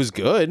it. It was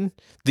good.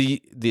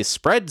 The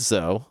spreads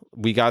though,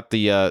 we got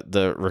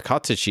the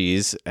ricotta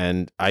cheese,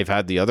 and I've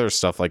had the other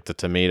stuff like the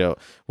tomato.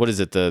 What is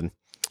it?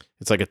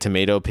 It's like a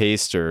tomato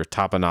paste or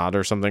tapenade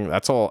or something.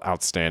 That's all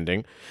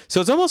outstanding.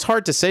 So it's almost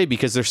hard to say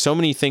because there's so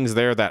many things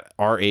there that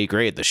are A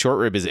grade. The short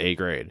rib is A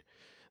grade.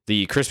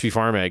 The crispy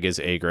farm egg is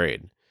A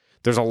grade.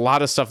 There's a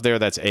lot of stuff there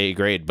that's A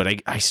grade, but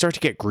I start to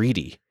get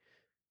greedy.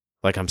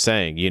 Like I'm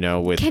saying,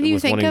 with Can you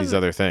think one of of these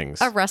other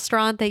things. a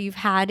restaurant that you've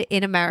had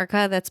in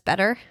America that's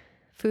better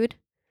food?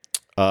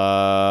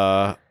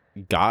 Got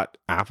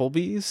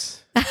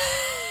Applebee's?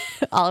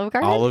 Olive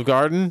Garden? Olive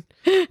Garden?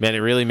 Man, it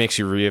really makes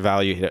you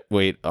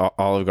reevaluate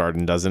Olive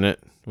Garden, doesn't it?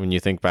 When you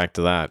think back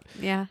to that.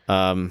 Yeah.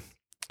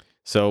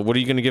 So what are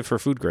you going to give for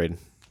food grade?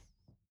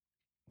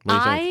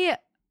 What do you think?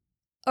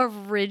 I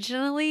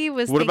originally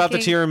was What about the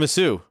thinking-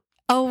 tiramisu?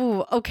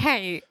 Oh,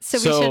 okay. So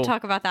we should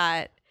talk about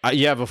that.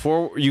 Yeah,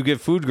 before you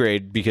give food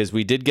grade, because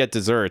we did get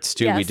desserts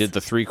too. We Yes. did the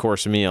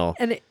 3-course meal.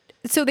 And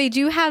so they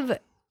do have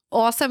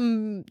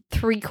awesome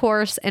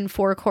 3-course and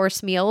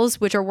 4-course meals,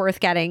 which are worth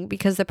getting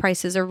because the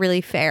prices are really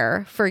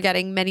fair for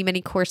getting many,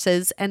 many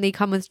courses, and they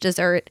come with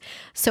dessert.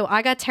 So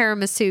I got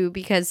tiramisu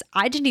because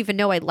I didn't even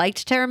know I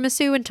liked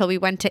tiramisu until we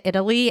went to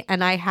Italy,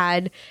 and I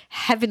had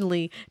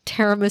heavenly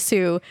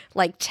tiramisu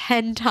like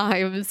 10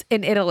 times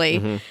in Italy.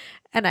 Mm-hmm.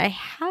 And I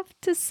have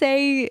to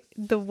say,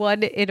 the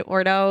one in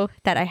Orto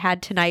that I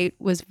had tonight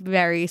was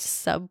very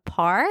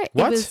subpar.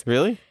 What?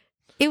 Really?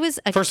 It was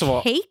a First of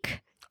all, cake.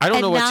 I don't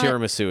And know what not-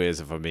 tiramisu is,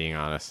 if I'm being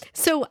honest.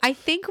 So I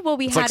think what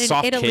we It's had like in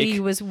soft Italy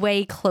cake. was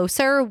way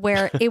closer,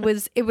 where it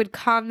would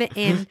come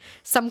in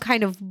some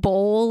kind of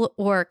bowl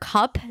or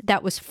cup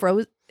that was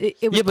frozen. It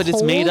was Yeah, but it's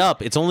cold. made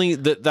up. It's only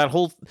that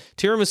whole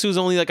tiramisu is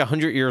only like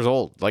 100 years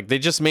old. Like they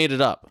just made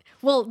it up.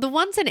 Well, the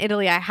ones in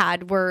Italy I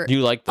had were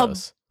You like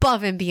those?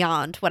 above and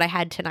beyond what I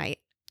had tonight.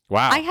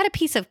 Wow. I had a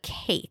piece of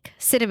cake,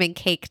 cinnamon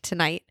cake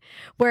tonight,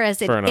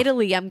 whereas in Fair enough.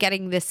 Italy I'm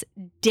getting this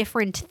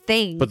different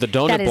thing. But the that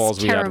donut is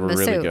balls we had were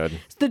really tiramisu. good.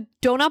 The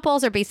donut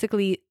balls are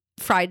basically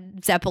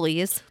fried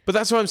zeppelis. But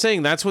that's what I'm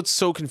saying. That's what's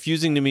so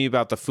confusing to me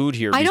about the food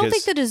here. I don't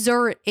because- think the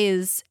dessert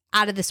is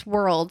out of this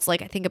world.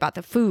 Like I think about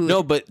the food.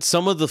 No, but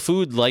some of the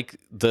food, like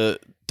the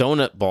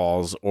donut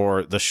balls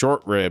or the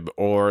short rib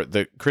or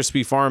the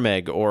crispy farm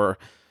egg or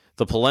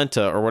the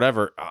polenta or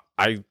whatever,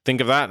 I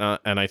think of that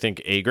and I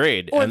think A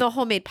grade. Or And the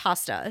homemade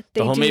pasta.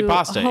 The homemade do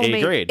pasta,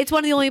 A grade. It's one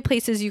of the only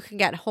places you can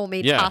get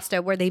homemade Yeah.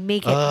 pasta where they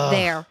make it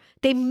there.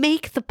 They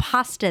make the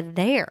pasta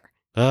there.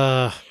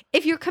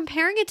 If you're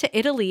comparing it to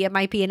Italy, it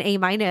might be an A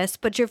minus.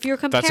 But if you're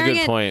comparing that's a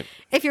good point.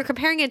 if you're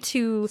comparing it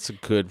to That's a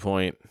good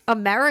point.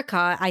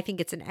 America, I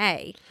think it's an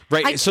A.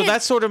 Right. I So can't-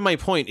 that's sort of my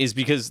point, is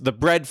because the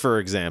bread, for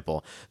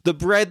example, the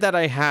bread that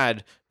I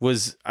had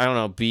was, I don't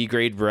know, B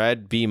grade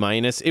bread, B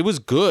minus. It was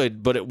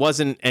good, but it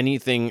wasn't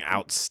anything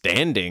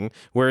outstanding.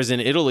 Whereas in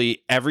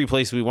Italy, every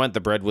place we went,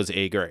 the bread was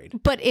A grade.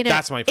 But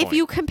That's my if point.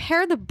 you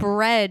compare the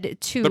bread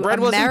to The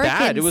bread wasn't American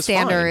bad. It was fine.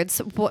 standards,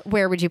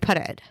 where would you put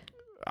it?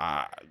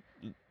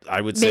 I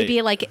would say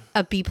Maybe like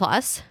a B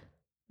plus.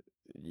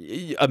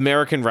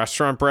 American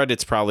restaurant bread,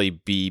 it's probably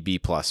B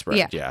plus bread.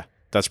 Yeah. Yeah.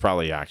 That's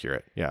probably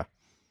accurate. Yeah.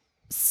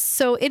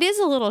 So it is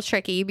a little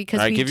tricky because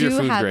All right, we give do your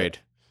food have grade.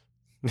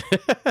 A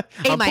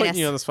I'm minus. putting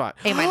you on the spot.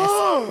 A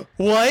minus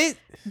What?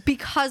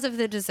 because of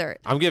the dessert.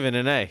 I'm giving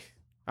an A.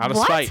 Out of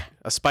What? spite.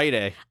 A spite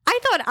A. I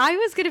thought I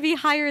was going to be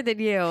higher than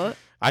you.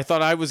 I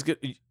thought I was good.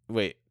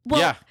 Wait. Well-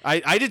 yeah,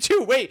 I did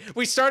too. Wait,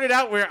 we started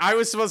out where I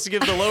was supposed to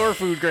give the lower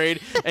food grade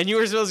and you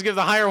were supposed to give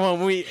the higher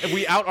one. We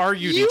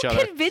out-argued You each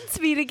other. convinced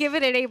me to give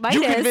it an A minus.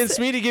 You convinced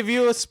me to give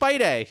you a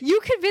spite A.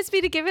 You convinced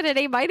me to give it an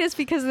A minus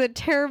because of the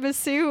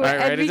tiramisu right,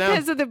 write and it down.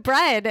 because of the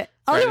bread. Write it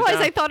Otherwise,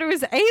 down. I thought it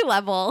was A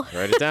level.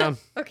 Write it down.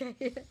 Okay.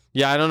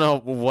 Yeah, I don't know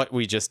what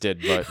we just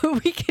did, but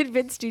We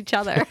convinced each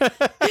other of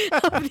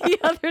the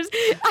others.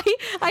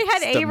 I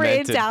had It's A written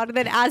demented. down, and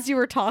then as you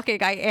were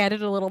talking, I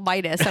added a little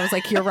minus. I was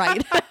like, "You're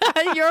right.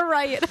 You're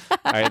right."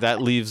 all right,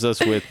 that leaves us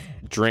with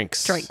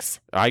drinks. Drinks.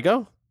 I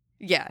go?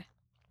 Yeah.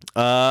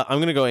 I'm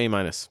going to go A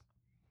minus.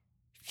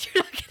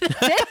 You're not gonna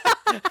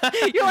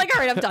say. You're like,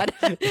 all right, I'm done.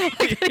 You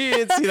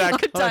didn't see that I'm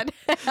coming.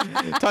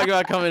 done. Talk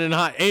about coming in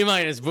hot. A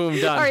minus, boom,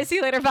 done. All right, see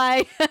you later.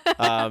 Bye.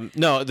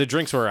 No, the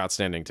drinks were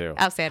outstanding too.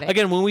 Outstanding.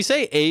 Again, when we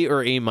say A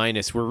or A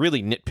minus, we're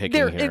really nitpicking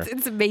here.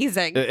 It's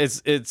amazing.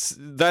 It's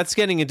that's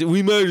getting into.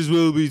 We might as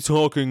well be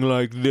talking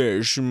like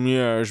this,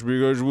 yes,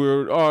 because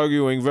we're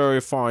arguing very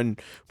fine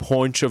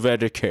points of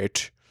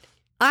etiquette.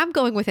 I'm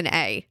going with an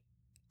A.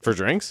 For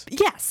drinks,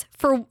 Yes,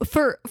 for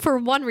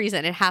one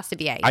reason, it has to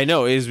be A. I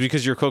know is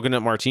because your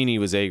coconut martini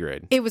was A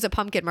grade. It was a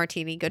pumpkin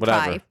martini. Good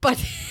Whatever. try.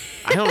 But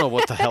I don't know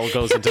what the hell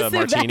goes it into a was the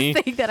martini.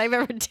 best thing that I've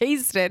ever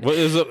tasted. What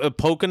is a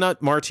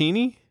coconut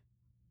martini?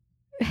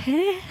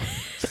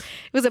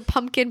 It was a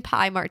pumpkin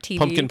pie martini.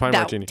 Pumpkin pie that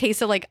martini.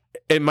 Tasted like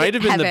It might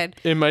have been heaven.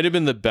 it might have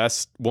been the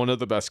best, one of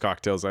the best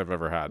cocktails I've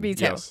ever had. Me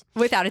too, Yes.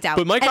 without a doubt.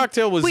 But my And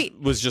cocktail was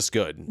wait, just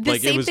good. the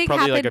Like it same was thing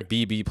probably like a happened-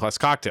 BB plus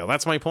cocktail.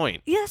 That's my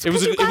point. yes, it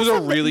was because you guys a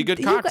have, really good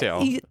you got-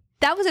 cocktail.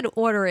 that was an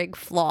ordering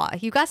flaw.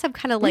 You guys have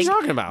kind of What are like you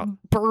talking about?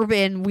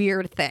 bourbon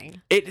weird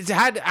thing. It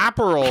had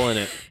Aperol in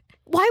it.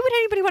 Why would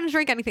anybody want to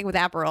drink anything with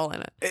Aperol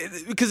in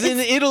it? Because in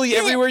Italy,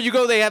 everywhere you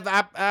go, they have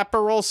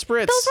Aperol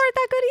spritz. Those aren't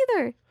that good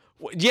either.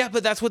 Yeah,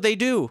 but that's what they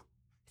do.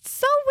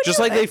 So would Just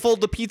you, like they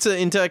fold the pizza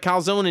into a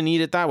calzone and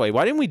eat it that way.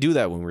 Why didn't we do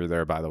that when we were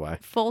there, by the way?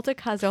 fold a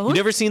calzone. You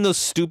never seen those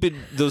stupid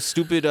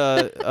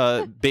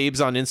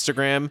babes on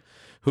Instagram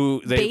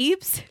who they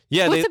Babes?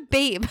 Yeah, What's they a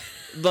babe?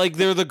 like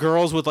they're the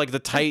girls with like the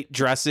tight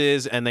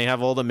dresses and they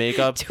have all the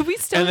makeup. Do we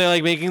still? And they're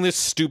like making this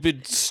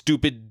stupid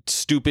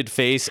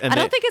face. And I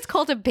don't think it's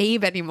called a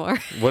babe anymore.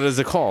 what is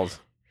it called?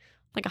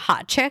 Like a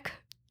hot chick.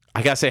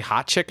 I gotta say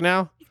hot chick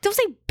now. Don't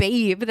say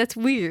babe. That's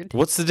weird.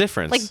 What's the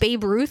difference? Like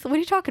Babe Ruth. What are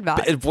you talking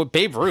about?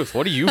 Babe Ruth.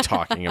 What are you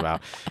talking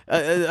about?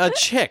 A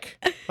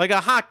chick, like a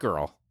hot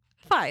girl.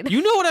 Fine.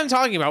 You know what I'm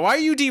talking about. Why are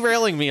you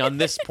derailing me on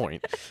this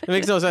point? It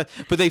makes no sense.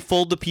 But they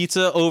fold the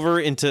pizza over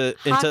into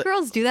Hot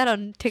girls do that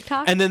on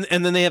TikTok. and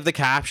then they have the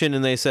caption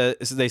and they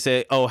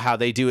say oh how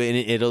they do it in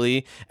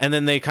Italy, and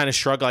then they kind of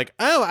shrug like,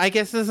 oh, I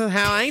guess this is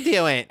how I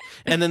do it,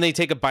 and then they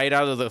take a bite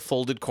out of the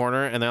folded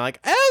corner and they're like,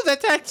 oh,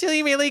 that's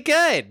actually really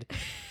good.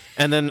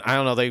 And then I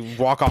don't know, they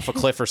walk off a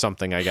cliff or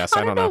something. I guess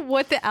I don't know know.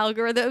 what the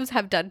algorithms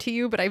have done to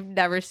you, but I've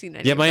never seen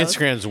any. Yeah, of my those.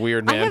 Instagram's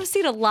weird, I man. have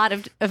seen a lot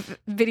of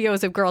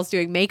videos of girls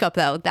doing makeup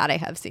though. That I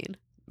have seen.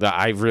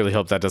 I really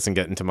hope that doesn't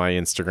get into my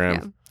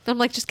Instagram. Yeah. I'm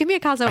like, just give me a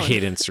calzone. I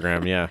hate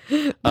Instagram. Yeah.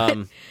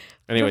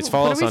 Anyways, What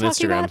follow are us we on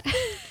talking Instagram. about?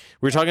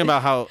 We were talking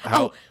about how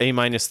A-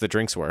 the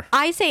drinks were.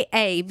 I say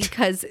A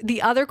because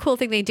the other cool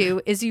thing they do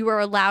is you are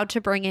allowed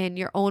to bring in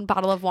your own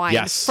bottle of wine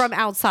Yes. from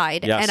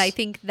outside. Yes. And I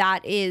think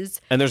that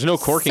is And there's no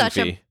corking such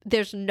fee.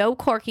 there's no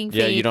corking fee.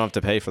 Yeah, you don't have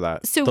to pay for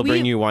that. So They'll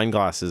bring we- you wine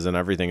glasses and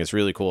everything. It's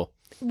really cool.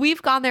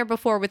 We've gone there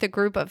before with a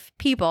group of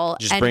people.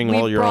 Just and bring we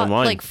all your own brought,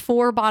 wine. like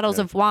 4 bottles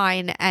of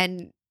wine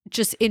and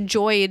just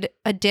enjoyed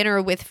a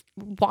dinner with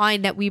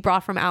wine that we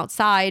brought from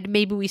outside.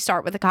 Maybe we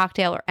start with a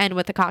cocktail or end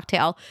with a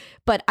cocktail.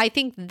 But I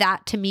think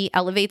that to me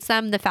elevates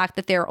them, the fact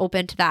that they're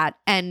open to that.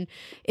 And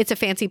it's a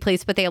fancy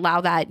place, but they allow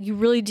that. You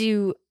really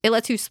do. It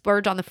lets you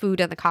splurge on the food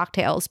and the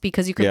cocktails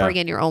because you can Yeah. bring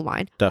in your own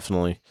wine.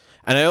 Definitely.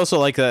 And I also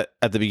like that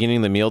at the beginning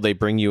of the meal, they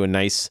bring you a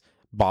nice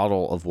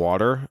bottle of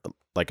water,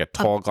 like a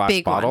tall glass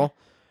big bottle. one.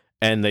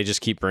 And they just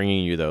keep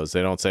bringing you those.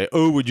 They don't say,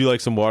 oh, would you like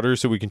some water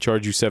so we can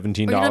charge you $17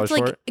 Or you don't have to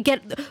for like it?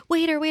 get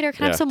waiter, can I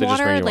Yeah, have some they just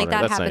bring water? you Like water.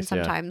 that That's happens nice,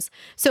 yeah. sometimes.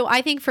 So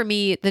I think for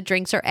me, the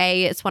drinks are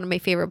A. It's one of my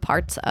favorite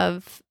parts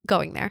of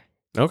going there.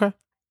 Okay.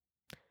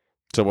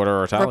 So what are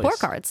our tallies? Report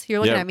cards. You're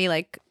looking Yeah. at me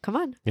like, come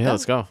on. Yeah, go.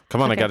 let's go.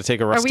 Come on, I Okay. got to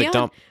take a Are we rustic on?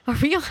 dump. Are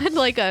we on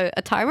like a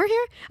timer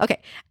here? Okay.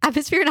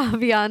 Atmosphere and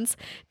ambiance.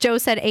 Joe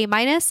said A-.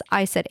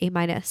 I said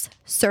A-.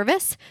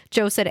 Service.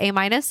 Joe said A-.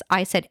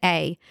 I said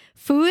A.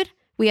 Food.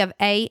 We have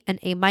A and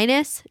A-.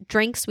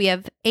 Drinks. We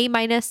have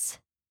A-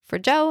 for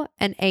Joe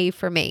and A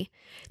for me.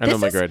 I know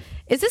This my is- grade.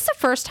 Is this the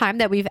first time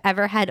that we've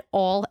ever had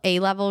all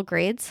A-level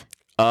grades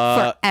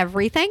for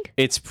everything?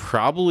 It's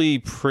probably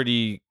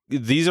pretty.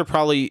 These are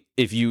probably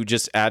if you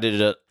just added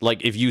it,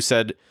 like if you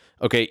said,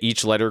 okay,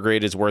 each letter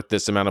grade is worth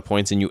this amount of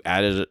points, and you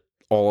added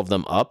all of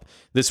them up,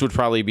 this would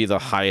probably be the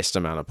highest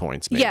amount of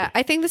points. Maybe. Yeah,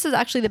 I think this is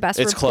actually the best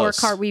It's report close.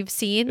 card we've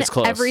seen. It's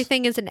close.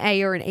 Everything is an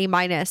A or an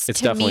A-. It's to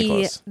definitely me,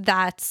 close.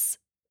 that's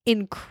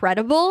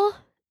incredible,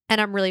 and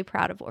I'm really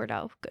proud of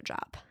Orto. Good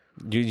job.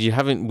 We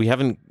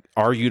haven't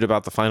argued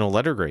about the final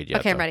letter grade yet.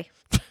 Okay, I'm though. ready.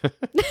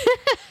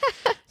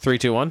 3,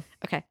 2, 1.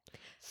 Okay.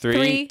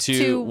 3,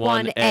 2,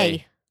 1.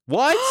 A.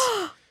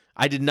 What?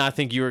 I did not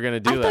think you were going to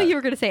do I that. thought you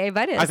were going to say A-.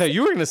 I thought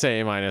you were going to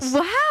say A-.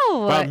 Wow.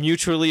 Wow,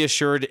 mutually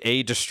assured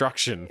A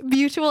destruction.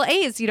 Mutual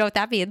A's. You know what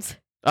that means.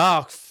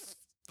 Oh,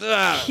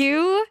 ugh.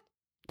 Cue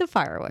the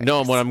fireworks.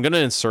 No, what I'm going to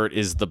insert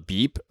is the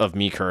beep of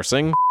me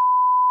cursing.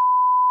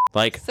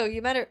 Like, So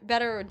you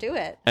better do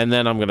it. and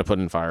then I'm going to put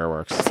in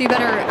fireworks. So you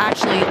better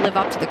actually live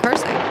up to the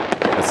cursing.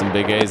 That's some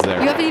big A's there.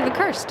 You haven't even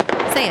cursed.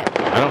 Say it.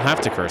 I don't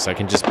have to curse. I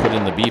can just put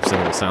in the beeps and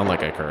it'll sound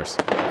like I curse.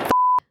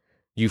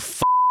 You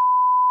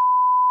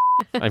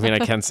I mean, I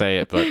can say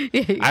it, but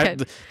Yeah, you I,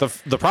 can.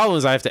 the problem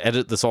is I have to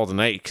edit this all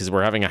tonight because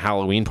we're having a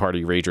Halloween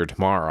party rager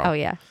tomorrow. Oh,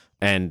 yeah.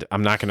 And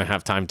I'm not going to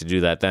have time to do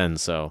that then.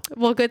 So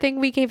Well, good thing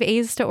we gave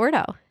A's to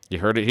Orto. you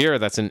heard it here.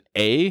 That's an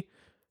A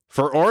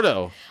for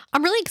Orto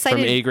I'm really from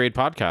excited A Grade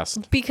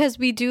Podcast. because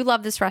we do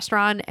love this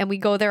restaurant and we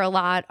go there a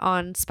lot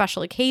on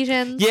special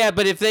occasions. Yeah,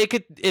 but if they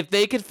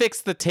could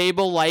fix the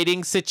table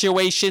lighting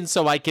situation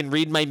so I can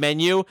read my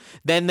menu,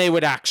 then they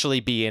would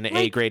actually be an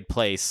A grade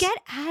place. Get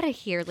out of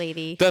here,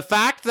 lady. The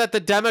fact that the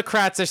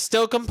Democrats are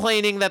still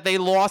complaining that they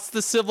lost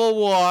the Civil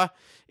War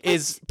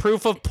is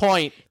proof of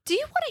point. Do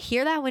you want to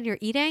hear that when you're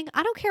eating?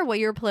 I don't care what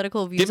your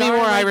political views are. Give me more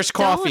Like, Irish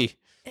coffee.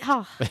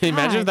 Oh,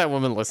 Imagine if God. that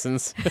woman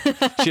listens.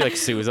 She like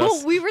sues us.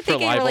 Well, we were for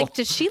thinking, we're libel. like,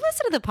 does she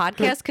listen to the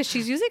podcast? Because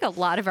she's using a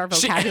lot of our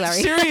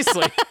vocabulary.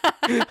 Seriously.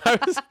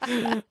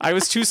 I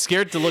was too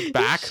scared to look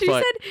back,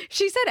 but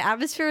She said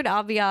atmosphere and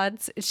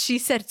ambiance. She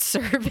said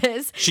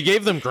service. she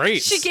gave them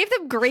grades. She gave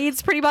them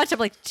grades pretty much. I'm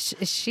like,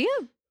 is she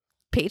a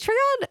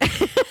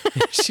Patreon?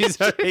 She's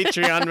a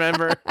Patreon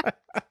member.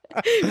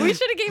 We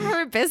should have gave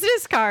her a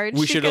business card.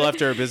 We She should have could- left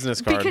her a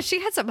business card. because she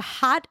had some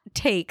hot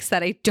takes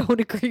that I don't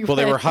agree with. Well,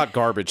 they were hot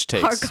garbage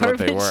takes. Hot is what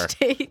they garbage were.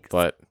 takes.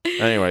 But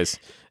anyways,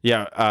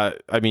 yeah.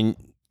 I mean,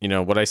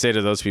 what I say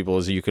to those people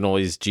is you can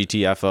always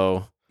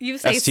GTFO, You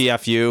say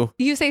STFU,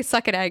 you say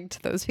suck an egg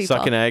to those people.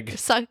 suck an egg.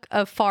 Suck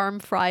a farm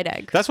fried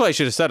egg. That's what I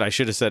should have said. I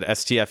should have said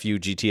STFU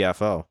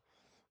GTFO.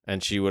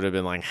 And she would have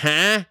been like,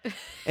 huh?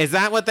 Is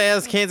that what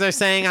those kids are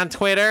saying on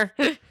Twitter?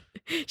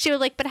 She was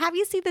like, but have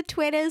you seen the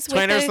Twitters?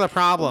 Twitter's the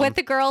problem. With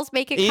the girls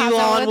making Elon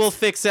calzones? will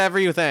fix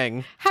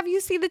everything. Have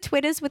you seen the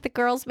Twitters with the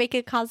girls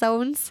making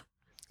calzones?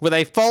 Well,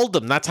 they fold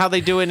them. That's how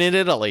they do it in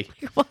Italy.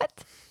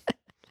 What?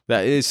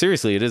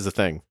 Seriously, it is a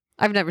thing.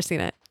 I've never seen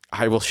it.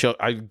 I will show.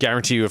 I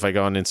guarantee you, if I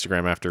go on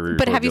Instagram after we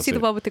But record, have you you'll seen see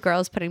the one with the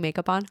girls putting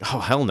makeup on? Oh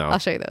hell no! I'll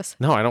show you those.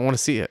 No, I don't want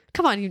to see it.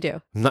 Come on, you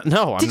do. No, I'm Did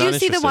not you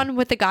see interested. the one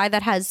with the guy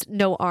that has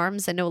no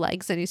arms and no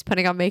legs and he's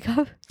putting on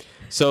makeup?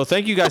 So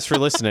thank you guys for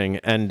listening.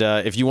 And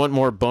if you want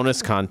more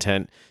bonus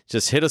content,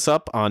 just hit us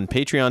up on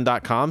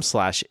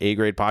patreon.com/A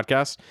Grade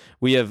Podcast.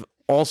 We have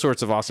all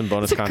sorts of awesome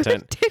bonus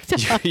content.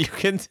 TikTok. You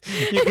can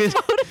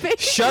Motivational.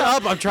 shut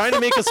up. I'm trying to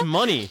make us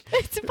money.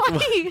 It's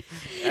funny.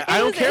 I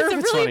don't care if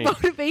it's it's a really funny.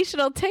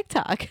 motivational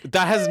TikTok.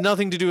 That has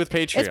nothing to do with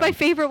Patreon. It's my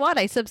favorite one.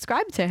 I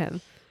subscribe to him.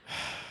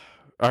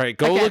 All right,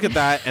 go Okay. look at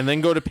that and then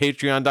go to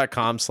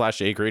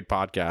patreon.com/A Grade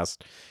Podcast.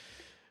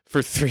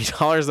 For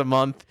 $3 a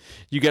month,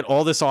 you get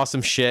all this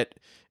awesome shit.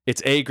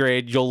 It's A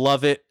grade. You'll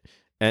love it.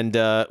 And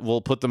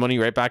we'll put the money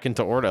right back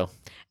into Orto.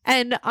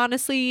 And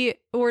honestly,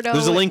 Orto.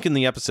 There's a link in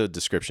the episode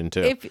description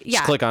too.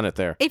 Just click on it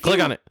there.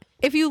 Click on it.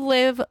 If you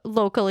live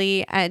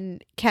locally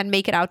and can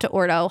make it out to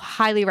Orto,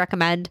 highly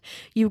recommend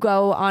you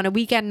go on a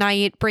weekend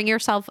night, bring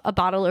yourself a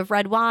bottle of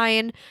red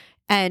wine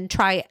and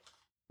try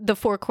the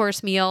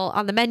 4-course meal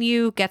on the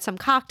menu, get some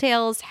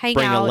cocktails, hang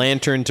Bring out. a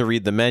lantern to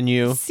read the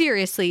menu.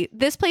 Seriously,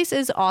 this place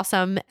is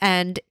awesome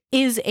and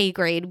is A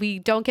grade. We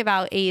don't give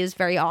out A's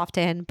very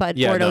often, but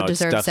Yeah, Orto no, it's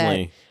deserves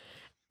definitely. it.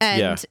 And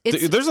Yeah,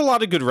 it's there's a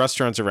lot of good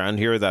restaurants around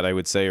here that I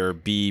would say are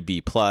B, B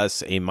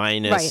plus, A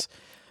minus. Right.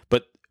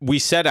 But we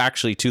said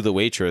actually to the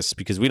waitress,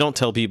 because we don't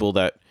tell people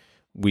that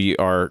we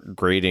are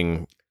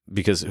grading,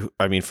 because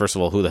I mean, first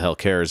of all, who the hell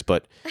cares?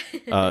 But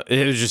it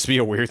would just be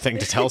a weird thing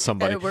to tell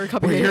somebody. We're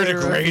coming here to to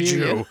grade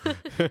review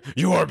you.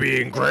 You are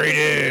being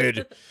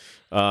graded.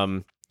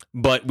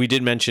 But we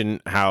did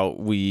mention how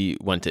we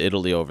went to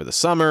Italy over the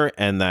summer,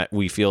 and that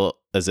we feel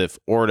as if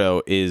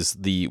Orto is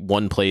the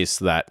one place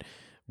that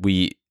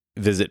we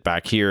visit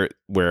back here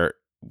where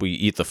we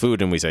eat the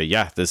food and we say,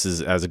 yeah, this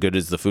is as good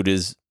as the food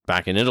is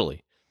back in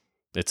Italy.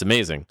 It's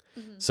amazing.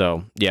 Mm-hmm.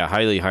 So yeah,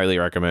 highly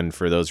recommend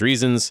for those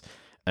reasons.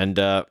 And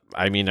I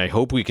mean, I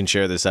hope we can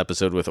share this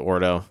episode with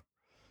Orto.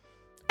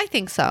 I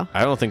think so.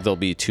 I don't think they'll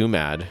be too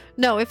mad.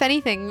 No, if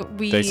anything,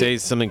 They say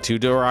something too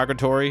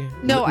derogatory?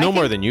 No, I no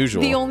more think than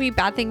usual. the only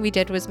bad thing we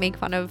did was make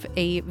fun of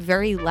a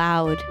very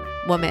loud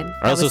woman.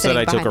 I also said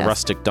I took a rustic.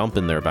 rustic dump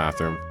in their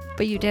bathroom.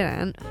 But you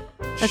didn't.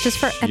 That's just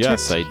for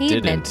Yes, I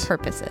entertainment didn't.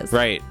 purposes.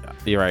 Right.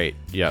 You're right.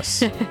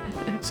 Yes.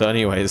 So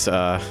anyways,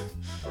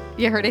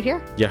 You heard it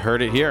here? you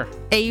heard it here.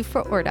 A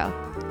for Orto.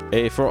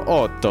 A for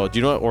Orto. Do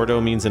you know what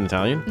Orto means in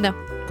Italian? No.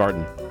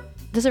 Garden.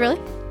 Does it really?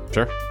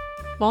 Sure.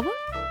 Walnut?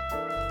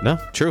 No,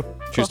 true.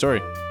 True Cool.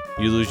 story.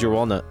 You lose your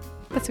walnut.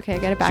 That's okay. I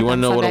got it back. If you want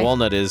on to know what a Sunday.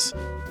 walnut is,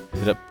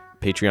 hit up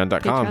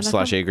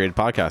patreon.com/A Grade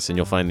Podcast and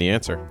you'll find the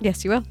answer.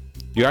 Yes, you will.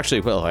 You actually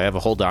will. I have a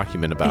whole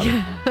document about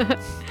it.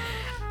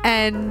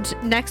 And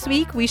next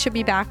week we should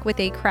be back with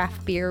a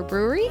craft beer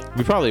brewery.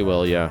 We probably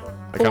will, yeah.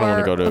 I kind of want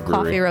to go to a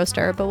coffee brewery.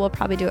 roaster, but we'll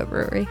probably do a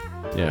brewery.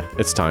 Yeah,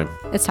 it's time.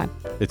 It's time.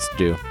 It's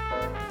due.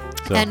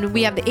 So, And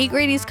we have the 8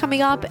 gradies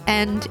coming up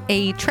and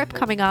a trip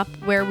coming up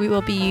where we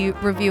will be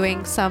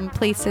reviewing some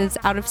places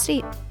out of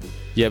state.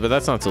 yeah, but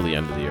that's not until the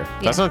end of the year.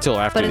 That's Yeah. not until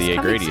after But it's the A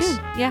coming Grady's. soon.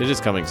 Yeah. It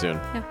is coming soon.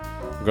 Yeah.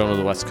 We're going to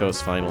the West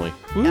Coast finally.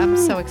 I'm Woo!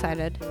 so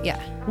excited. Yeah.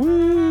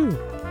 Woo!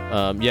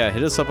 Yeah,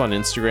 hit us up on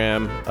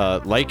Instagram.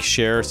 Like,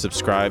 share,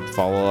 subscribe,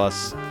 follow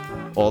us.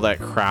 All that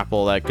crap,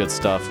 all that good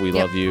stuff. We Yep.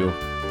 love you.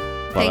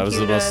 Wow, Thank that was you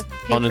the to most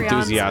Patreons.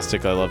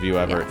 unenthusiastic I love you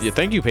ever. Yes. Yeah,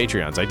 thank you,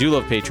 Patreons. I do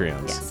love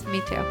Patreons. Yes,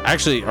 me too.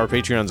 Actually, our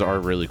Patreons are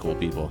really cool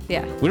people.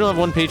 Yeah. We don't have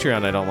one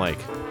Patreon I don't like.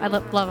 I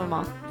love them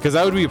all. Because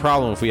that would be a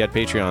problem if we had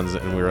Patreons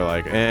and we were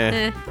like,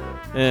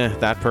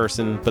 that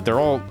person. But they're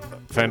all,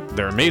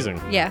 they're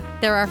amazing. Yeah,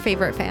 they're our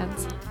favorite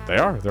fans. They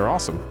are. They're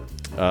awesome.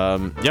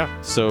 Yeah,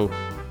 so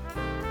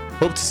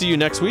hope to see you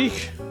next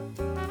week.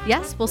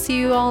 Yes, we'll see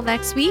you all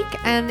next week.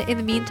 And in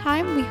the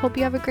meantime, we hope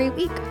you have a great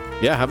week.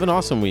 Yeah, have an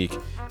awesome week.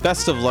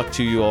 Best of luck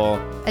to you all.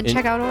 And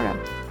check out Orto.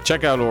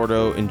 Check out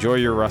Orto. Enjoy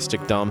your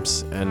rustic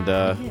dumps. And,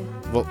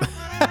 well,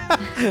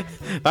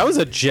 that was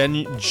a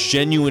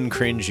genuine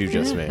cringe you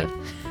just made.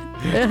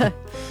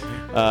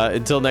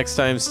 Until next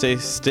time, stay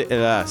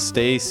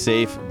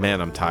safe.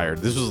 Man, I'm tired.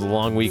 This was a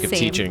long week of Same.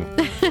 teaching.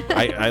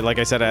 I like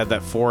I said, I had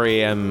that 4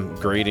 a.m.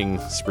 grading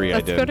spree.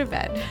 Let's I did. go to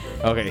bed.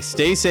 Okay,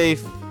 stay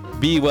safe,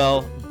 be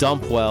well,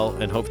 dump well,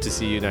 and hope to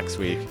see you next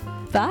week.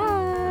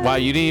 Bye. Wow,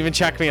 you didn't even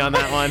check me on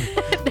that one.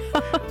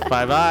 No.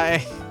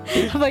 Bye-bye.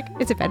 I'm like,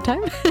 is it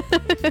bedtime?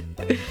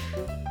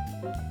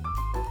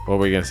 What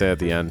were you going to say at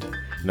the end?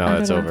 No, I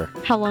that's don't know. over.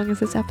 How long is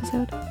this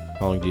episode?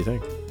 How long do you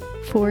think?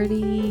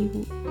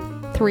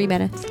 43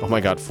 minutes. Oh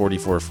my God,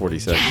 44,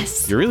 46.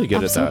 Yes. You're really good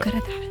I'm at so that. good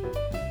at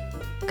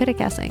that. Good at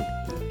guessing.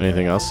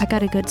 Anything else? I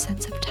got a good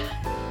sense of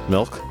time.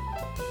 Milk?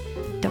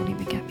 Don't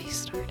even get me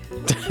started.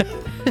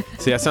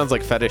 See, that sounds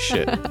like fetish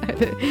shit.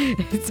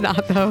 It's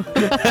not, though.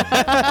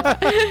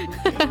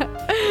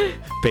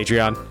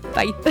 Patreon.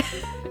 Bye.